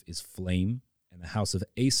Joseph is flame, and the house of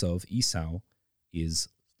Esau, is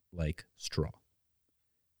like straw.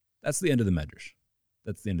 That's the end of the Medrash.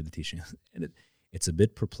 That's the end of the teaching. And it's a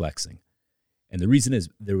bit perplexing. And the reason is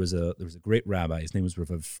there was a great rabbi, his name was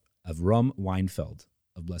Rav Avram Weinfeld,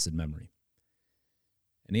 of blessed memory.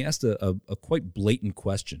 And he asked a quite blatant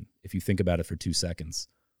question, if you think about it for 2 seconds.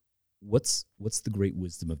 What's the great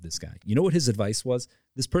wisdom of this guy? You know what his advice was?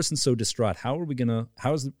 This person's so distraught. How are we gonna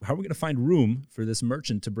find room for this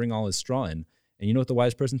merchant to bring all his straw in? And you know what the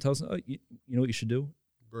wise person tells him? Oh, you know what you should do?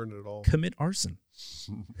 Burn it all. Commit arson.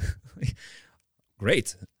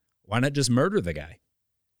 Great. Why not just murder the guy?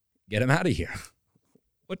 Get him out of here.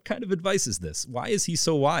 What kind of advice is this? Why is he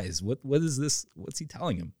so wise? What is this? What's he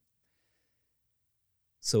telling him?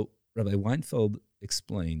 So Rabbi Weinfeld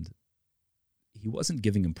explained he wasn't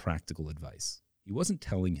giving him practical advice. He wasn't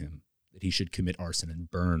telling him that he should commit arson and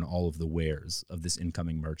burn all of the wares of this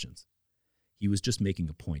incoming merchant. He was just making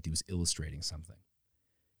a point. He was illustrating something.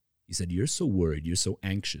 He said, you're so worried, you're so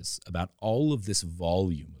anxious about all of this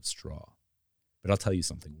volume of straw. But I'll tell you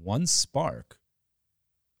something. One spark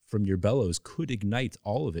from your bellows could ignite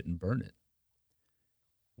all of it and burn it.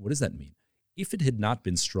 What does that mean? If it had not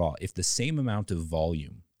been straw, if the same amount of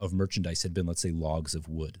volume of merchandise had been, let's say, logs of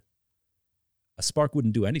wood, a spark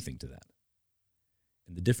wouldn't do anything to that.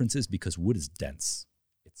 And the difference is because wood is dense,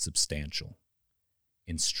 it's substantial.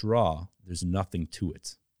 In straw, there's nothing to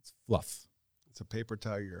it. It's fluff. It's a paper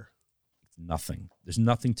tiger. It's nothing. There's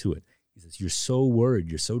nothing to it. He says, you're so worried,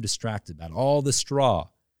 you're so distracted about all the straw.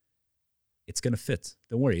 It's going to fit.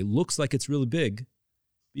 Don't worry. It looks like it's really big,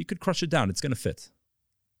 but you could crush it down. It's going to fit.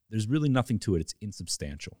 There's really nothing to it. It's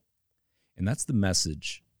insubstantial. And that's the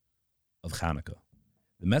message of Hanukkah.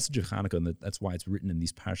 The message of Hanukkah, and that's why it's written in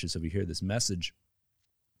these parashas over here, this message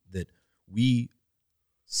that we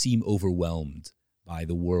seem overwhelmed by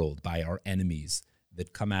the world, by our enemies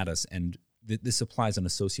that come at us. And this applies on a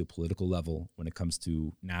socio-political level when it comes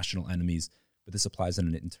to national enemies, but this applies on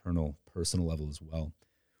an internal, personal level as well.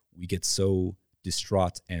 We get so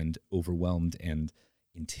distraught and overwhelmed and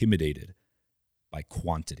intimidated by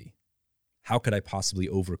quantity. How could I possibly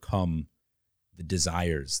overcome the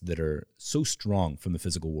desires that are so strong from the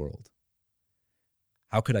physical world?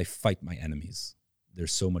 How could I fight my enemies? They're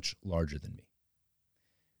so much larger than me.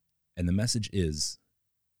 And the message is,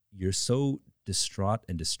 you're so distraught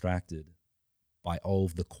and distracted by all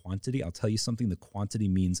of the quantity. I'll tell you something, the quantity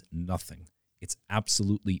means nothing. It's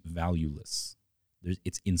absolutely valueless.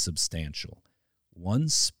 It's insubstantial. One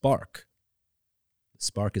spark, the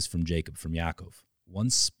spark is from Jacob, from Yaakov, one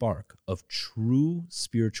spark of true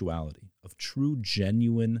spirituality, of true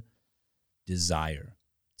genuine desire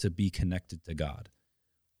to be connected to God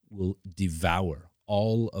will devour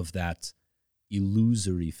all of that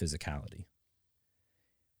illusory physicality.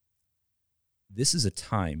 This is a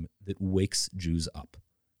time that wakes Jews up.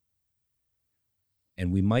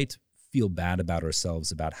 And we might feel bad about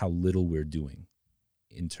ourselves about how little we're doing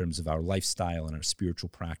in terms of our lifestyle and our spiritual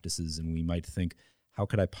practices. And we might think, how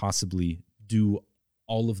could I possibly do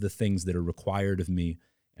all of the things that are required of me?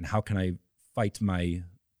 And how can I fight my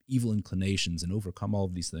evil inclinations and overcome all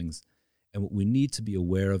of these things? And what we need to be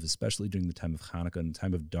aware of, especially during the time of Hanukkah and a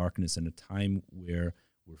time of darkness and a time where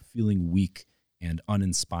we're feeling weak and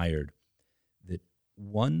uninspired, that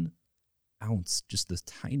 1 ounce, just the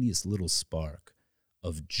tiniest little spark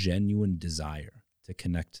of genuine desire to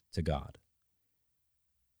connect to God,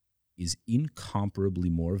 is incomparably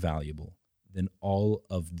more valuable than all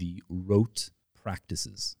of the rote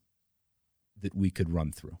practices that we could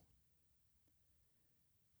run through.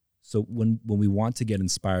 So when we want to get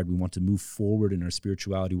inspired, we want to move forward in our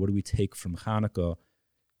spirituality, what do we take from Hanukkah?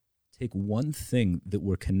 Take one thing that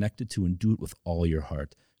we're connected to and do it with all your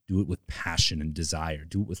heart. Do it with passion and desire.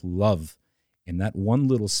 Do it with love. And that one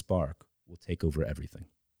little spark will take over everything.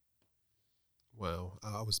 Wow.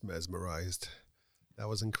 I was mesmerized. That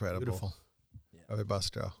was incredible. Beautiful. Rabbi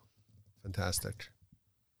Basra. Fantastic.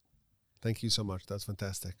 Thank you so much. That's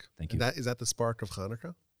fantastic. Thank you. And is that the spark of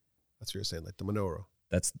Hanukkah? That's what you're saying, like the menorah.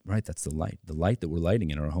 That's right. That's the light that we're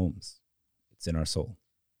lighting in our homes. It's in our soul.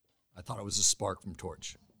 I thought it was a spark from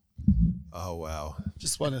torch. Oh, wow.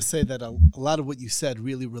 Just want to say that a lot of what you said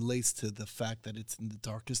really relates to the fact that it's in the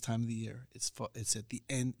darkest time of the year. It's at the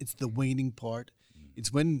end. It's the waning part.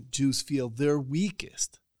 It's when Jews feel their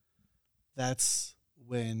weakest. That's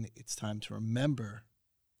when it's time to remember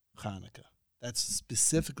Hanukkah. That's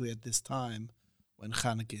specifically at this time when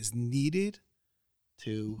Hanukkah is needed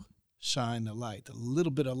to shine a light. A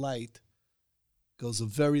little bit of light goes a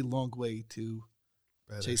very long way to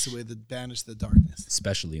banish the darkness.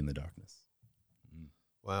 Especially in the darkness.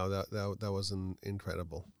 Wow, that was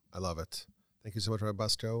incredible. I love it. Thank you so much, Rabbi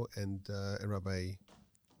Bastro and Rabbi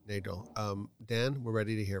Nagel. Dan, we're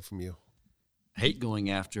ready to hear from you. I hate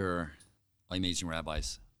going after amazing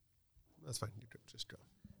rabbis. That's fine. You just go.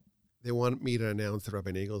 They want me to announce that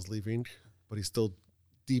Rabbi Nagel is leaving, but he's still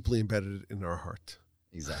deeply embedded in our heart.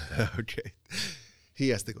 Exactly. Okay. He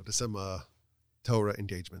has to go to some Torah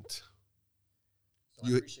engagement. So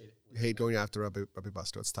you appreciate it. You hate going after Rabbi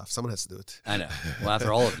Bastro. It's tough. Someone has to do it. I know. Well,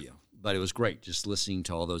 after all of you. But it was great just listening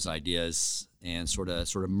to all those ideas and sort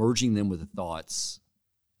of merging them with the thoughts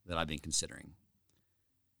that I've been considering.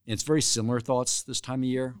 And it's very similar thoughts this time of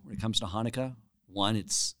year when it comes to Hanukkah. One,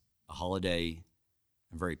 it's a holiday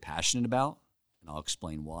I'm very passionate about, and I'll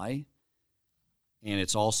explain why. And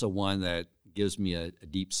it's also one that gives me a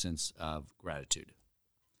deep sense of gratitude.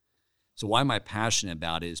 So why am I passionate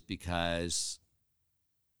about it is because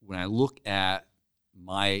when I look at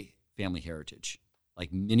my family heritage,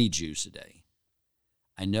 like many Jews today,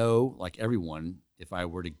 I know, like everyone, if I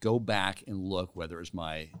were to go back and look, whether it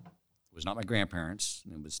was not my grandparents,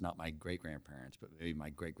 and it was not my great-grandparents, but maybe my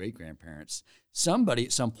great-great-grandparents, somebody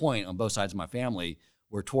at some point on both sides of my family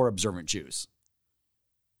were Torah-observant Jews.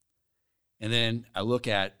 And then I look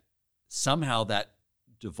at somehow that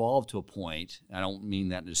devolved to a point, and I don't mean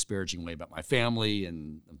that in a disparaging way about my family,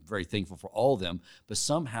 and I'm very thankful for all of them, but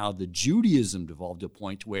somehow the Judaism devolved to a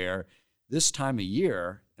point where this time of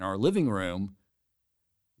year in our living room,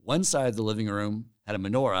 one side of the living room had a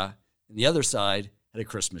menorah, and the other side had a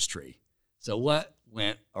Christmas tree. So what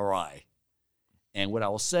went awry? And what I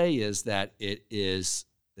will say is that it is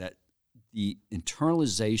that the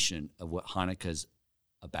internalization of what Hanukkah is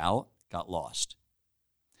about got lost.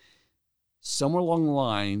 Somewhere along the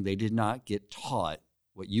line, they did not get taught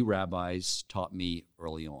what you rabbis taught me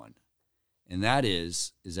early on. And that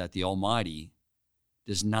is that the Almighty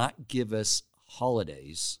does not give us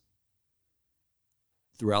holidays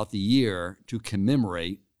throughout the year to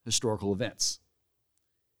commemorate historical events.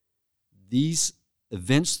 These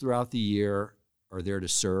events throughout the year are there to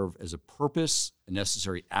serve as a purpose, a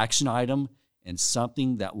necessary action item, and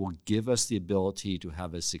something that will give us the ability to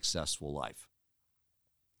have a successful life.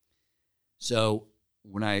 So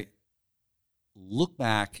when I look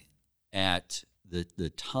back at the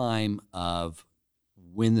time of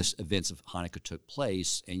when this events of Hanukkah took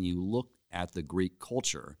place, and you look at the Greek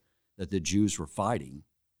culture that the Jews were fighting,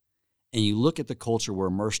 and you look at the culture we're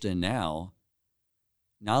immersed in now,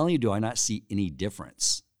 not only do I not see any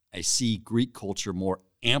difference, I see Greek culture more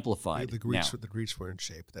amplified the now. Greeks were in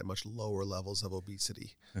shape, at much lower levels of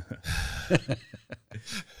obesity.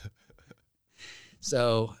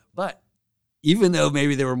 So, but even though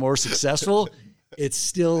maybe they were more successful, it's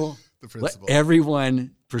still what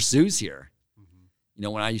everyone pursues here. Mm-hmm. You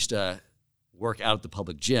know, when I used to work out at the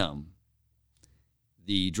public gym,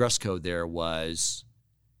 the dress code there was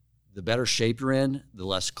the better shape you're in, the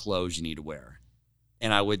less clothes you need to wear.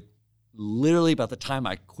 And I would literally, about the time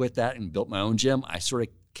I quit that and built my own gym, I sort of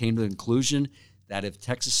came to the conclusion that if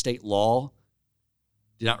Texas state law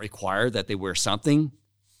did not require that they wear something,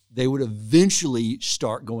 they would eventually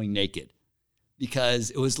start going naked, because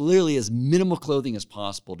it was literally as minimal clothing as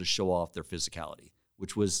possible to show off their physicality,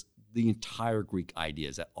 which was the entire Greek idea,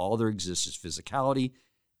 is that all there exists is physicality.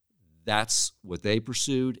 That's what they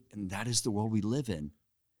pursued, and that is the world we live in.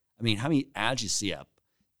 I mean, how many ads you see up?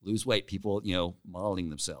 Lose weight, people, modeling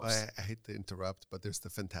themselves. I hate to interrupt, but there's the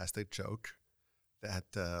fantastic joke that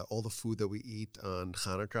all the food that we eat on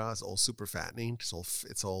Hanukkah is all super fattening.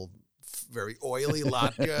 It's all very oily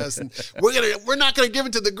latkes, and we're not gonna give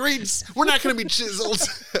it to the Greeks. We're not gonna be chiseled.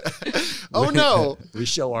 Oh no! We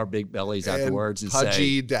show our big bellies afterwards and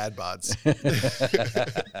pudgy say, dad bods.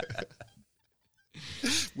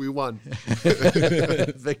 We won.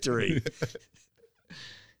 Victory.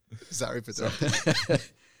 Sorry for that.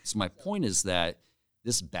 So my point is that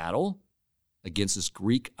this battle against this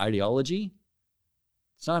Greek ideology,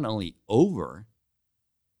 it's not only over,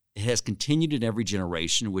 it has continued in every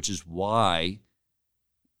generation, which is why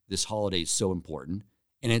this holiday is so important,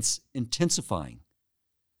 and it's intensifying.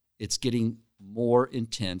 It's getting more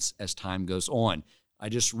intense as time goes on. I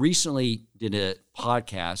just recently did a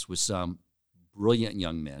podcast with some brilliant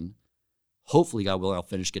young men. Hopefully, God willing, I'll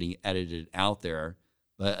finish getting edited out there.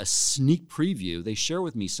 But a sneak preview, they share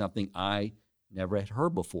with me something I never had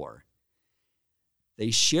heard before.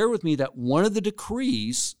 They share with me that one of the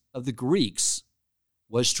decrees of the Greeks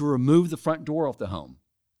was to remove the front door off the home.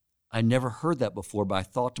 I never heard that before, but I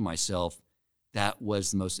thought to myself, that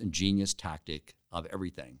was the most ingenious tactic of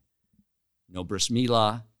everything. No bris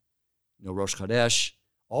milah, no Rosh Chodesh,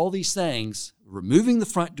 all these things, removing the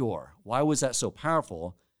front door. Why was that so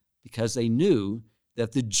powerful? Because they knew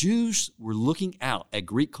that the Jews were looking out at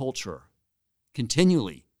Greek culture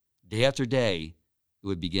continually, day after day. It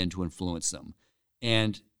would begin to influence them.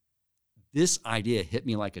 And this idea hit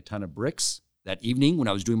me like a ton of bricks that evening when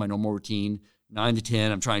I was doing my normal routine, 9 to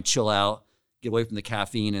 10. I'm trying to chill out, get away from the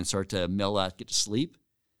caffeine and start to mellow out, get to sleep.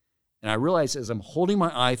 And I realized as I'm holding my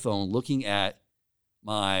iPhone, looking at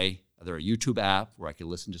my either a YouTube app where I could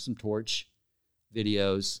listen to some Torch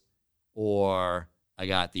videos, or I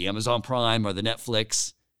got the Amazon Prime or the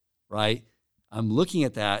Netflix, right? I'm looking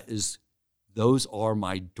at that as those are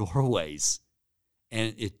my doorways.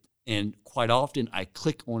 And quite often I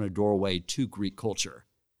click on a doorway to Greek culture.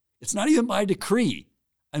 It's not even by decree.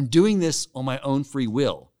 I'm doing this on my own free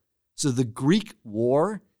will. So the Greek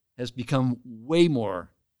war has become way more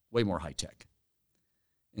high tech.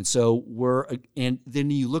 And so and then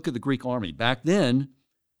you look at the Greek army. Back then,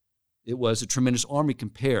 it was a tremendous army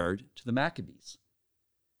compared to the Maccabees.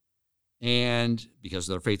 And because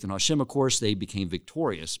of their faith in Hashem, of course, they became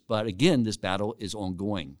victorious. But again, this battle is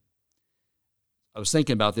ongoing. I was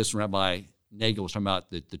thinking about this when Rabbi Nagel was talking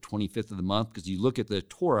about the 25th of the month, because you look at the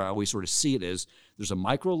Torah, I always sort of see it as there's a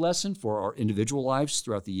micro lesson for our individual lives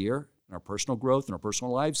throughout the year, and our personal growth and our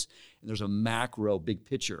personal lives, and there's a macro big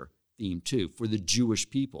picture theme too for the Jewish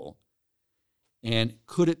people. And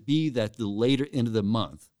could it be that the later end of the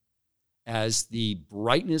month, as the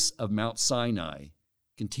brightness of Mount Sinai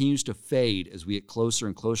continues to fade as we get closer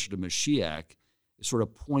and closer to Mashiach, is sort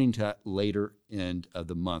of pointing to that later end of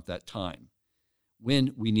the month, that time,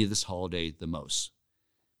 when we need this holiday the most?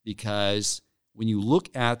 Because when you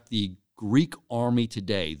look at the Greek army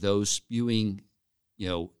today, those spewing,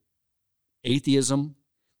 atheism,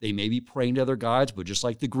 they may be praying to other gods, but just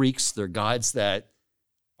like the Greeks, they're gods that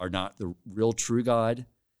are not the real true God.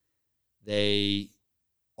 They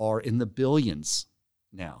are in the billions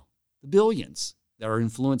now, the billions that are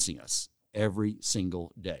influencing us every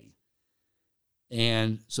single day.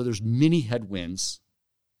 And so there's many headwinds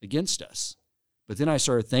against us. But then I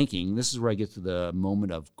started thinking, this is where I get to the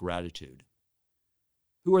moment of gratitude.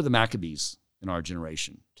 Who are the Maccabees in our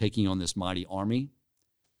generation taking on this mighty army?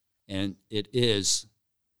 And it is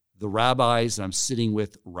the rabbis that I'm sitting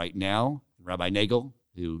with right now, Rabbi Nagel,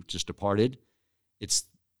 who just departed. It's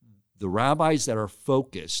the rabbis that are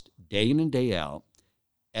focused day in and day out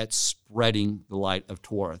at spreading the light of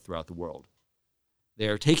Torah throughout the world.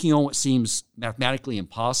 They're taking on what seems mathematically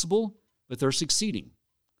impossible, but they're succeeding.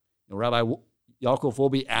 Rabbi Yaakov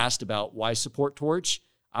Wolbe asked about why support Torch.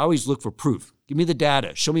 I always look for proof. Give me the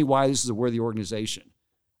data. Show me why this is a worthy organization.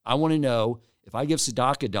 I want to know if I give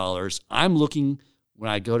tzedakah dollars, I'm looking when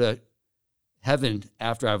I go to heaven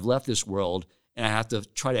after I've left this world, and I have to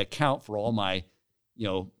try to account for all my,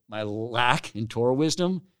 my lack in Torah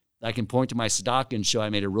wisdom. I can point to my tzedakah and show I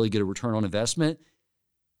made a really good return on investment.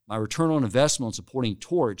 My return on investment on supporting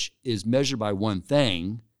Torch is measured by one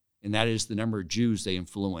thing, and that is the number of Jews they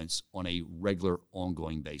influence on a regular,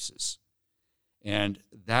 ongoing basis. And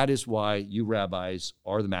that is why you rabbis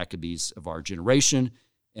are the Maccabees of our generation.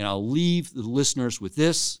 And I'll leave the listeners with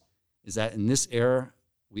this, is that in this era,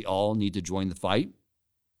 we all need to join the fight.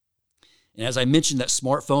 And as I mentioned, that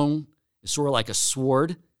smartphone is sort of like a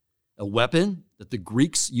sword, a weapon that the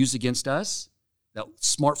Greeks use against us. That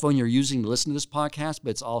smartphone you're using to listen to this podcast, but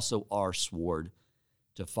it's also our sword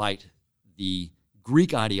to fight the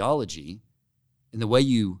Greek ideology. And the way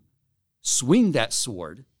you swing that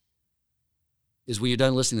sword is when you're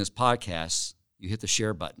done listening to this podcast, you hit the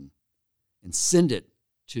share button and send it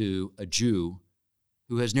to a Jew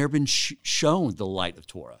who has never been shown the light of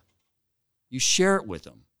Torah. You share it with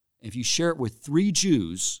them. And if you share it with 3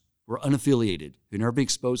 Jews who are unaffiliated, who have never been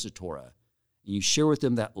exposed to Torah, and you share with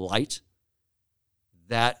them that light,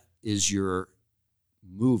 that is your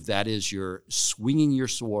move. That is your swinging your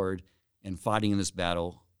sword and fighting in this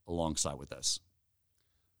battle alongside with us.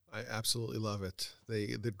 I absolutely love it.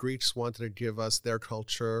 The Greeks wanted to give us their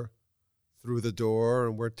culture through the door,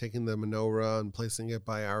 and we're taking the menorah and placing it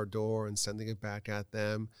by our door and sending it back at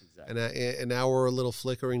them. Exactly. And our little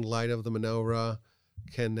flickering light of the menorah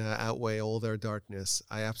can outweigh all their darkness.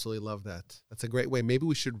 I absolutely love that. That's a great way. Maybe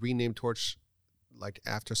we should rename Torch like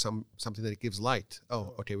after something that gives light.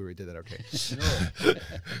 Oh, okay, we already did that. Okay.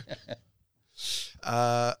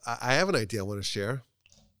 I have an idea I want to share.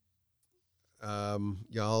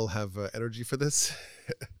 Y'all have energy for this?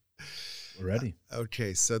 We're ready.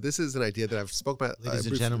 Okay, so this is an idea that I've spoken about. Ladies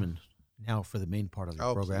and gentlemen, Now for the main part of the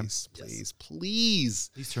Oh, program. please. Please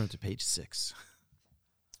turn to page 6.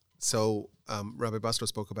 So Rabbi Bastro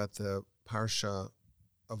spoke about the parsha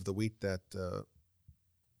of the week that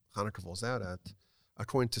Hanukkah falls out at.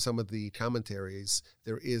 According to some of the commentaries,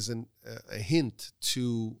 there is a hint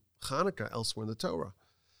to Hanukkah elsewhere in the Torah.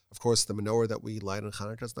 Of course, the menorah that we light on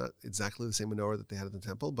Hanukkah is not exactly the same menorah that they had in the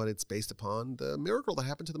temple, but it's based upon the miracle that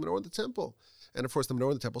happened to the menorah in the temple. And of course, the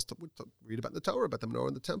menorah in the temple, we read about in the Torah, about the menorah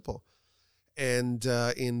in the temple. And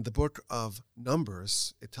in the book of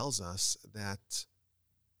Numbers, it tells us that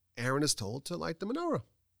Aaron is told to light the menorah.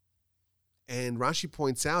 And Rashi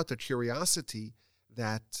points out the curiosity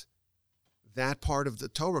that part of the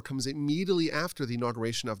Torah comes immediately after the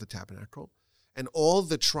inauguration of the tabernacle. And all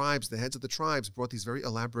the tribes, the heads of the tribes, brought these very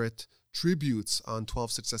elaborate tributes on 12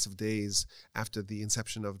 successive days after the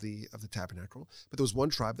inception of the tabernacle. But there was one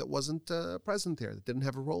tribe that wasn't present there, that didn't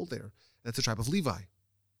have a role there. That's the tribe of Levi.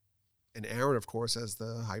 And Aaron, of course, as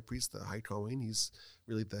the high priest, the high Kohen, he's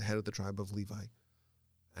really the head of the tribe of Levi.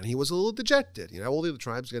 And he was a little dejected. All the other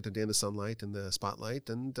tribes get their day in the sunlight and the spotlight,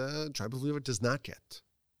 and the tribe of Levi does not get.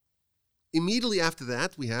 Immediately after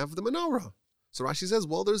that, we have the menorah. So Rashi says,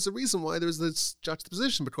 well, there's a reason why there's this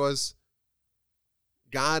juxtaposition, because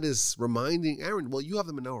God is reminding Aaron, well, you have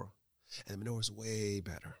the menorah, and the menorah is way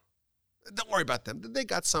better. Don't worry about them. They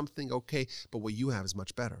got something, okay, but what you have is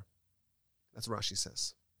much better. That's what Rashi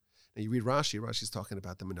says. Now you read Rashi's talking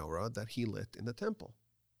about the menorah that he lit in the temple.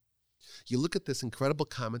 You look at this incredible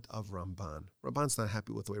comment of Ramban. Ramban's not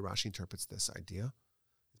happy with the way Rashi interprets this idea.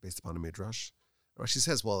 It's based upon a midrash. Rashi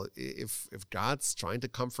says, well, if God's trying to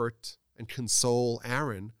comfort and console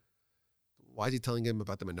Aaron, why is he telling him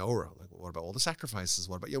about the menorah? Like, what about all the sacrifices?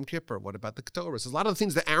 What about Yom Kippur? What about the Ketorah? There's a lot of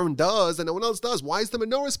things that Aaron does that no one else does. Why is the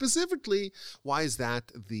menorah specifically? Why is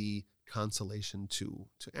that the consolation to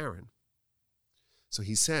Aaron? So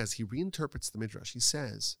he says, he reinterprets the midrash. He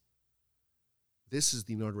says, this is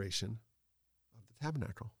the inauguration of the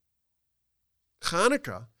tabernacle.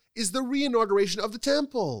 Hanukkah is the re-inauguration of the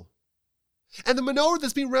temple. And the menorah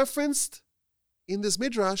that's being referenced in this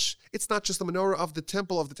midrash, it's not just the menorah of the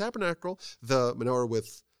temple of the tabernacle, the menorah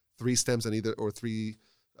with 3 stems on either, or three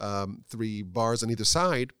bars on either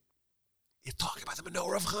side. It's talking about the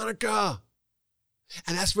menorah of Hanukkah.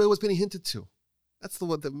 And that's really what's being hinted to. That's the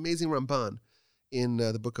amazing Ramban in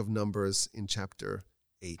the book of Numbers in chapter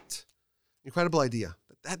 8. Incredible idea.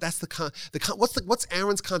 That's what's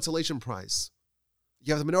Aaron's consolation prize?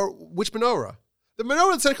 You have the menorah. Which menorah? The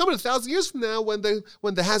menorah that's going to come in 1,000 years from now, when the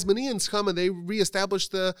Hasmoneans come and they reestablish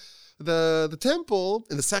the temple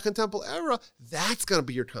in the Second Temple era. That's going to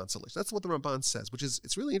be your consolation. That's what the Ramban says,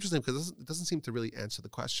 it's really interesting because it doesn't seem to really answer the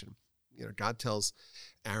question. God tells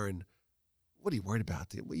Aaron, "What are you worried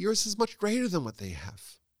about? Yours is much greater than what they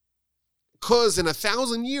have." Because in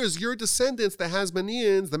 1,000 years, your descendants, the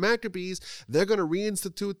Hasmoneans, the Maccabees, they're going to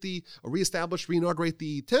reinaugurate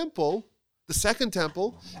the temple, the Second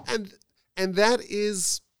Temple, and that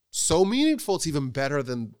is so meaningful. It's even better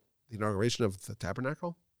than the inauguration of the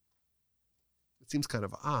tabernacle. It seems kind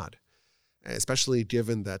of odd, especially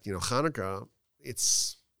given that Hanukkah,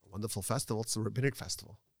 it's a wonderful festival. It's a rabbinic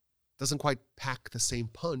festival. It doesn't quite pack the same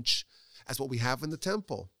punch as what we have in the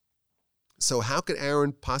temple. So how could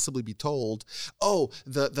Aaron possibly be told, oh,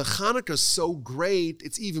 the Hanukkah is so great,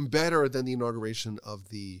 it's even better than the inauguration of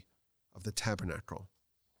the tabernacle?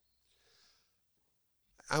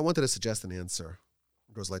 I wanted to suggest an answer.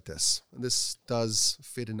 It goes like this. And this does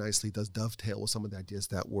fit in nicely, does dovetail with some of the ideas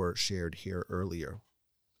that were shared here earlier.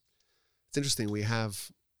 It's interesting, we have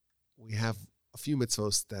a few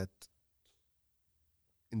mitzvos that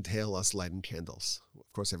entail us lighting candles.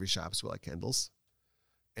 Of course, every Shabbos we light candles.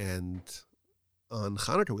 And on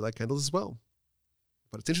Hanukkah, we light candles as well.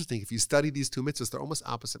 But it's interesting, if you study these two mitzvahs, they're almost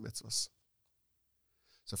opposite mitzvahs.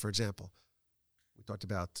 So, for example, we talked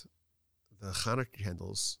about the Hanukkah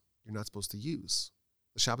candles you're not supposed to use.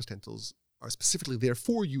 The Shabbos candles are specifically there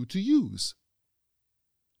for you to use.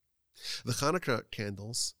 The Hanukkah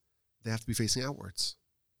candles, they have to be facing outwards.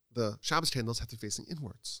 The Shabbos candles have to be facing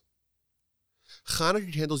inwards.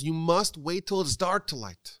 Hanukkah candles, you must wait till it's dark to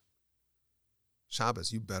light.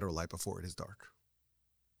 Shabbos, you better light before it is dark.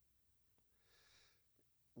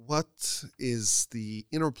 What is the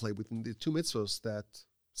interplay between the two mitzvos that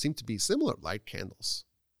seem to be similar? Light candles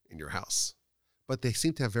in your house, but they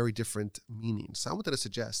seem to have very different meanings. So I wanted to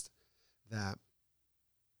suggest that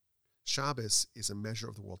Shabbos is a measure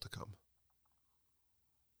of the world to come.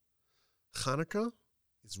 Hanukkah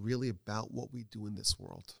is really about what we do in this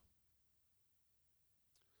world.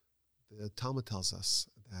 The Talmud tells us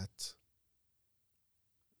that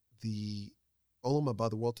the Olam Haba,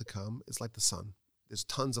 the world to come, is like the sun. there's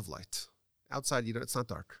tons of light. Outside, it's not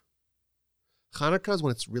dark. Hanukkah is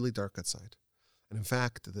when it's really dark outside. And in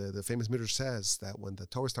fact, the famous Midrash says that when the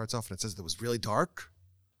Torah starts off and it says it was really dark,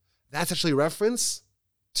 that's actually a reference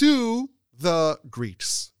to the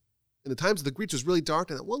Greeks. In the times of the Greeks, it was really dark,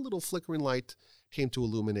 and that one little flickering light came to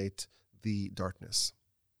illuminate the darkness.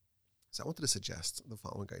 So I wanted to suggest the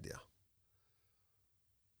following idea.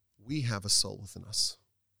 We have a soul within us.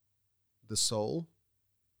 The soul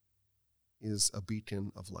is a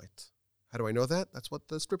beacon of light. How do I know that? That's what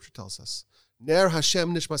the scripture tells us. Ner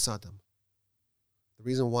Hashem nishmas Adam. The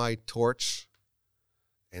reason why Torch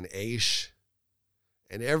and Aish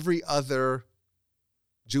and every other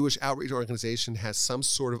Jewish outreach organization has some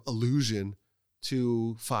sort of allusion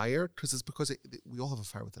to fire, because we all have a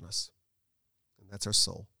fire within us. And that's our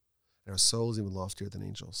soul. And our soul is even loftier than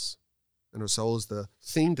angels. And our soul is the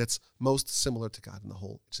thing that's most similar to God in the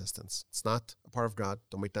whole existence. It's not a part of God.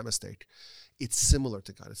 Don't make that mistake. It's similar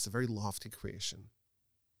to God. It's a very lofty creation.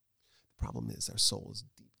 The problem is our soul is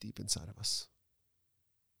deep, deep inside of us.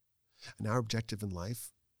 And our objective in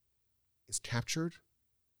life is captured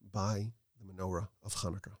by the menorah of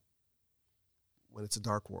Hanukkah. When it's a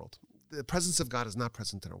dark world. The presence of God is not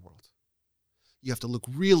present in our world. You have to look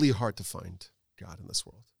really hard to find God in this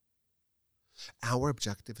world. Our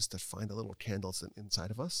objective is to find the little candles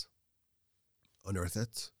inside of us, unearth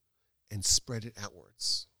it, and spread it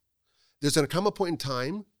outwards. There's going to come a point in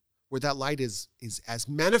time where that light is as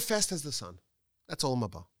manifest as the sun. That's Olam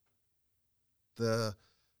Haba. The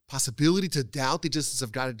possibility to doubt the existence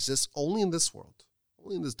of God exists only in this world,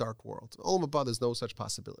 only in this dark world. In Olam Haba, there's no such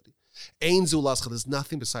possibility. Ein zu lascha, there's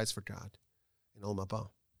nothing besides for God in Olam Haba.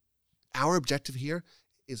 Our objective here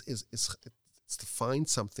is to find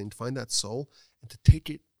something, to find that soul, and to take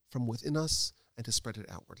it from within us and to spread it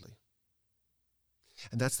outwardly.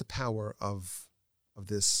 And that's the power of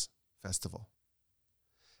this festival.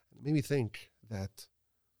 It made me think that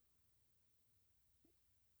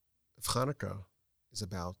if Hanukkah is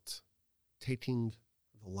about taking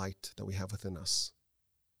the light that we have within us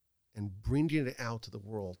and bringing it out to the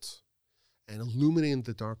world and illuminating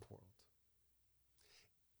the dark world,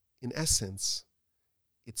 in essence,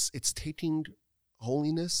 it's taking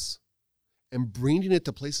holiness and bringing it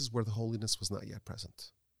to places where the holiness was not yet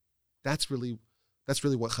present. That's really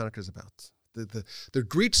what Hanukkah is about. The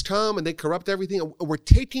Greeks come and they corrupt everything, and we're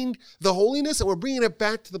taking the holiness and we're bringing it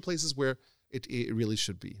back to the places where it really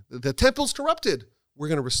should be. The temple's corrupted, we're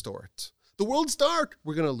going to restore it. The world's dark,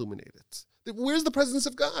 we're going to illuminate it. Where's the presence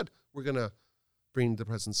of God? We're going to bring the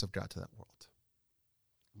presence of God to that world.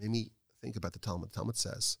 Made me think about the Talmud. The Talmud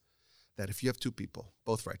says that if you have two people,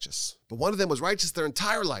 both righteous, but one of them was righteous their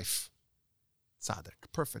entire life,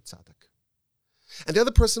 tzaddik, perfect tzaddik, and the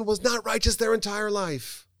other person was not righteous their entire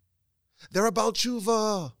life, they're a Baal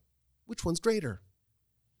Tshuva. Which one's greater?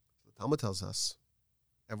 The Talmud tells us,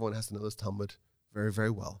 everyone has to know this Talmud very,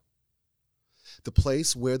 very well. The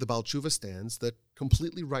place where the Baal Tshuva stands, the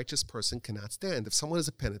completely righteous person cannot stand. If someone is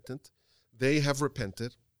a penitent, they have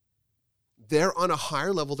repented, they're on a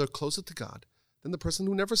higher level, they're closer to God than the person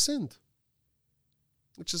who never sinned,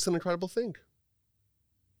 which is an incredible thing.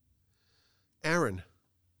 Aaron,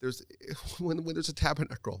 when there's a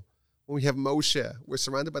tabernacle, when we have Moshe, we're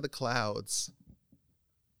surrounded by the clouds.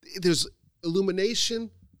 There's illumination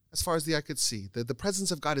as far as the eye could see. The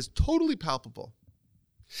presence of God is totally palpable.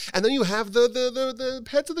 And then you have the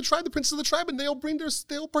heads of the tribe, the princes of the tribe, and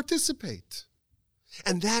they'll participate.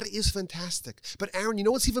 And that is fantastic. But Aaron, you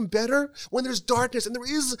know what's even better? When there's darkness and there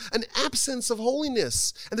is an absence of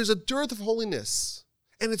holiness and there's a dearth of holiness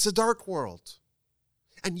and it's a dark world.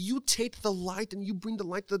 And you take the light and you bring the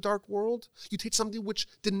light to the dark world. You take something which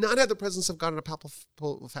did not have the presence of God in a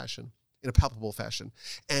palpable fashion,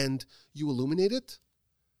 and you illuminate it.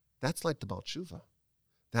 That's like the Baal Tshuva.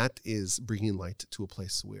 That is bringing light to a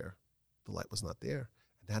place where the light was not there.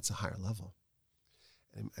 And that's a higher level.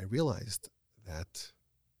 And I realized that,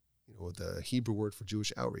 the Hebrew word for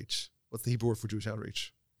Jewish outreach. What's the Hebrew word for Jewish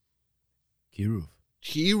outreach? Kiruv.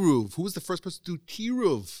 Kiruv. Who was the first person to do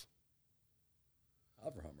Kiruv?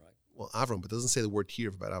 Avraham, right? Well, Avram, but it doesn't say the word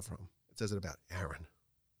Kiruv about Avram. It says it about Aaron.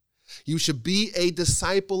 You should be a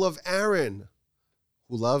disciple of Aaron,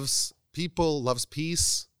 who loves people, loves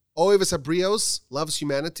peace. Oeves Abrios, loves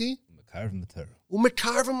humanity. Mekarvim Torah.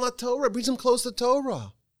 Umekarvim la Torah, brings him close to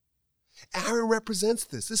Torah. Aaron represents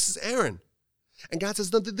this. This is Aaron. And God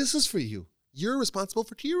says, no, this is for you. You're responsible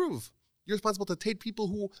for Kiruv. You're responsible to take people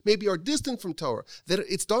who maybe are distant from Torah. That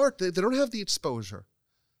it's dark. They don't have the exposure.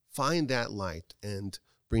 Find that light and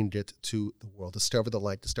bring it to the world. Discover the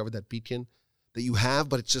light. Discover that beacon that you have,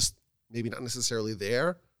 but it's just maybe not necessarily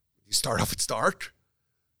there. You start off, it's dark.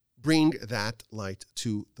 bring that light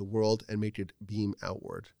to the world and make it beam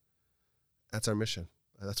outward. That's our mission.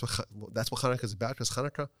 That's what Hanukkah is about. Because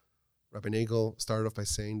Hanukkah, Rabbi Nagel started off by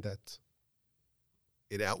saying that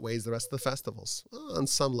it outweighs the rest of the festivals. On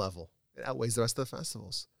some level, it outweighs the rest of the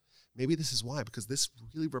festivals. Maybe this is why, because this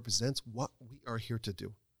really represents what we are here to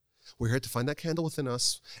do. We're here to find that candle within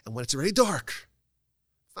us, and when it's already dark,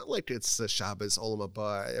 it's not like it's Shabbos, Olam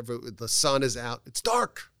Haba, the sun is out. It's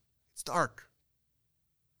dark. It's dark.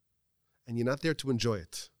 And you're not there to enjoy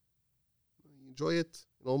it. You enjoy it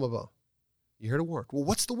in Olam Haba. You're here to work. Well,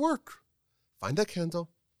 what's the work? Find that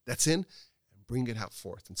candle that's in and bring it out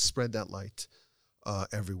forth and spread that light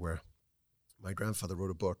everywhere. My grandfather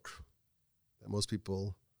wrote a book that most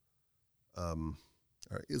people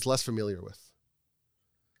is less familiar with.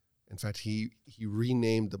 In fact, he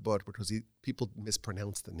renamed the book because people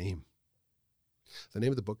mispronounced the name. The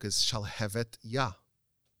name of the book is Shalhevet Yah,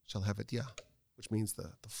 which means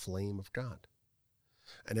the flame of God.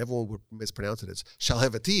 And everyone would mispronounce it as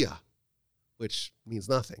Shalhevetiyah, which means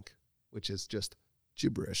nothing, which is just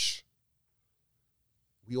gibberish.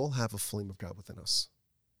 We all have a flame of God within us.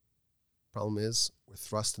 Problem is, we're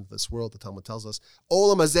thrust into this world. The Talmud tells us,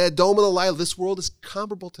 Olam hazeh doma l'layla. This world is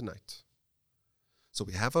comparable to night. So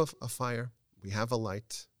we have a fire, we have a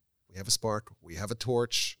light, we have a spark, we have a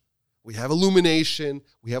torch, we have illumination,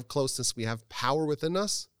 we have closeness, we have power within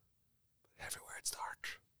us. But everywhere it's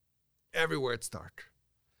dark. Everywhere it's dark.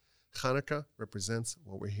 Hanukkah represents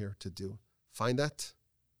what we're here to do. Find that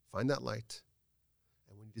light.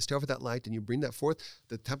 And when you discover that light and you bring that forth,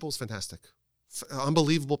 the temple is fantastic.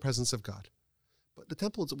 Unbelievable presence of God. But the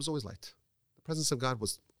temple, it was always light. The presence of God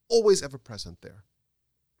was always ever present there.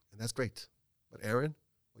 And that's great. But Aaron,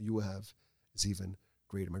 what you have is even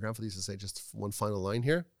greater. My grandfather used to say just one final line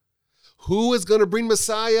here. Who is going to bring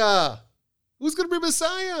Messiah? Who's going to bring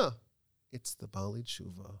Messiah? It's the Baalei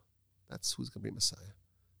Tshuva. That's who's going to bring Messiah.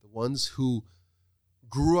 The ones who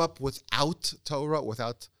grew up without Torah,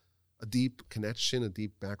 without a deep connection, a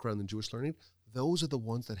deep background in Jewish learning, those are the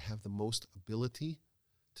ones that have the most ability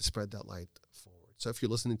to spread that light forward. So if you're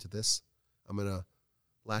listening to this, I'm going to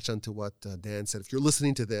latch onto what Dan said. If you're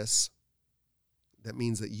listening to this, that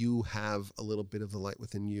means that you have a little bit of the light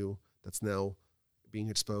within you that's now being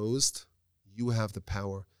exposed. You have the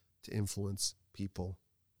power to influence people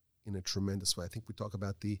in a tremendous way. I think we talk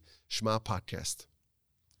about the Shema podcast.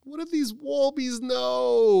 What do these Wolbies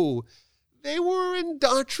know? They were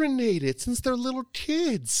indoctrinated since they're little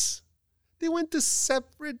kids. They went to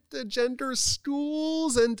separate gender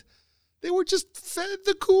schools and they were just fed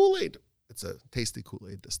the Kool-Aid. It's a tasty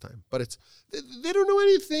Kool-Aid this time, but they don't know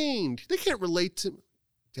anything. They can't relate to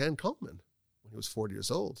Dan Coleman when he was 40 years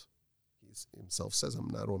old. He himself says, I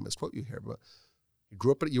don't want to misquote you here, but you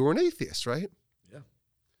grew up, you were an atheist, right? Yeah.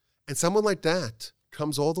 And someone like that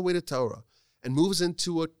comes all the way to Torah and moves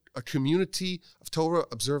into a community of Torah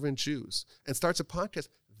observant Jews and starts a podcast.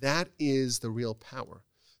 That is the real power.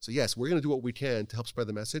 So yes, we're going to do what we can to help spread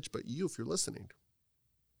the message, but you, if you're listening,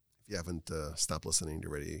 if you haven't stopped listening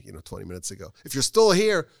already, 20 minutes ago, if you're still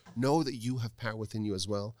here, know that you have power within you as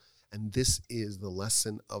well. And this is the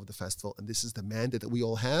lesson of the festival. And this is the mandate that we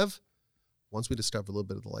all have. Once we discover a little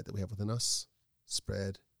bit of the light that we have within us,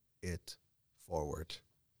 spread it forward.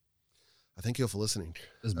 I thank you all for listening.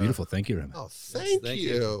 That's beautiful. Thank you, Remy. Oh, thank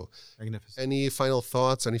you. Magnificent. Any final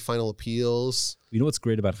thoughts? Any final appeals? You know what's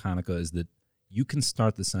great about Hanukkah is that you can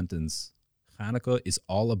start the sentence, Hanukkah is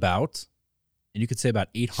all about, and you could say about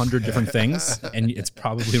 800 different things, and it's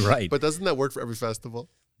probably right. But doesn't that work for every festival?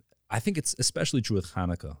 I think it's especially true with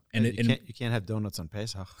Hanukkah. And you can't have donuts on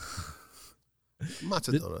Pesach.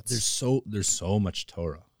 Matzah donuts. There's so much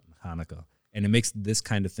Torah in Hanukkah, and it makes this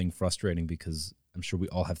kind of thing frustrating because I'm sure we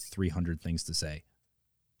all have 300 things to say.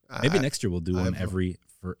 Maybe next year we'll do one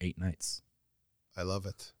for 8 nights. I love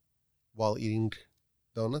it. While eating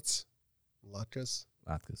donuts, latkes.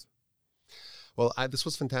 Well, this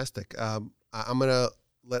was fantastic. I'm going to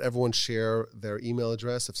let everyone share their email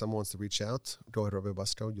address. If someone wants to reach out, go ahead, Rabbi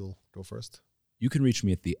Busko. You'll go first. You can reach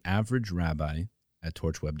me at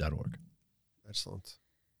theaveragerabbi@torchweb.org. Excellent.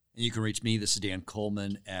 And you can reach me. This is Dan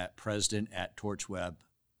Coleman at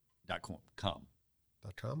president@torchweb.com.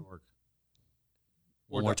 .com?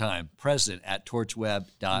 One more time.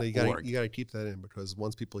 President@torchweb.org. You got to keep that in because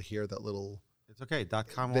once people hear that little... It's okay.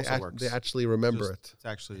 .com also works. They actually remember it. It's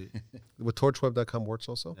actually... With torchweb.com works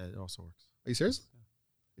also? It also works. Are you serious? Yeah.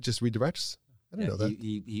 It just redirects? I didn't know that.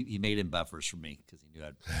 He made in buffers for me because he knew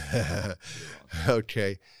I'd...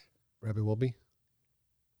 Okay. Rabbi Wolbe?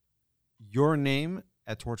 Your name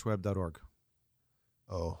at torchweb.org.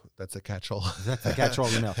 Oh, that's a catch-all. That's a catch-all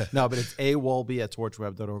email. No, but it's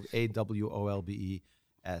awolbe@torchweb.org, AWOLBE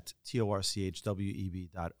at torchweb.org.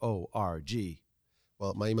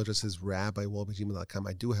 Well, my email address is rabbiwolbe@gmail.com.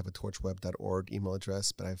 I do have a torchweb.org email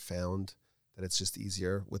address, but I've found that it's just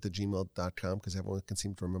easier with the gmail.com because everyone can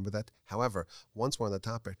seem to remember that. However, once we're on the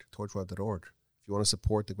topic, torchweb.org. If you want to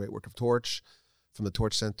support the great work of Torch from the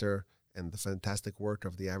Torch Center and the fantastic work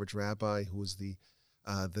of the average rabbi, who is the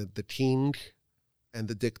king and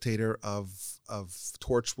the dictator of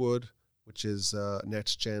Torchwood, which is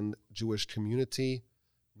Next Gen Jewish Community.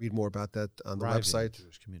 Read more about that on the Thriving website.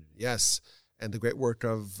 Jewish community. Yes, and the great work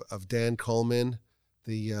of Dan Coleman,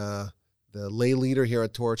 the lay leader here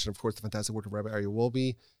at Torch, and of course the fantastic work of Rabbi Aryeh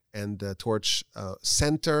Wolbe and the Torch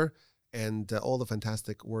Center, and all the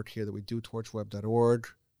fantastic work here that we do. Torchweb.org.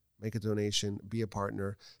 Make a donation. Be a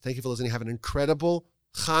partner. Thank you for listening. Have an incredible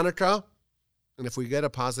Hanukkah. And if we get a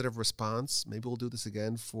positive response, maybe we'll do this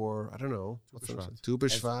again for, I don't know, Tu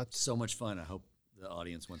B'Shvat. It's so much fun. I hope the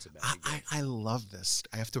audience wants it back again. I love this.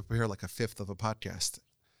 I have to prepare like a fifth of a podcast.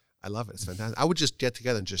 I love it. It's fantastic. I would just get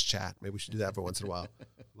together and just chat. Maybe we should do that every once in a while.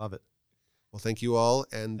 Love it. Well, thank you all,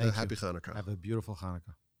 and Thank happy you. Hanukkah. Have a beautiful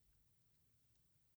Hanukkah.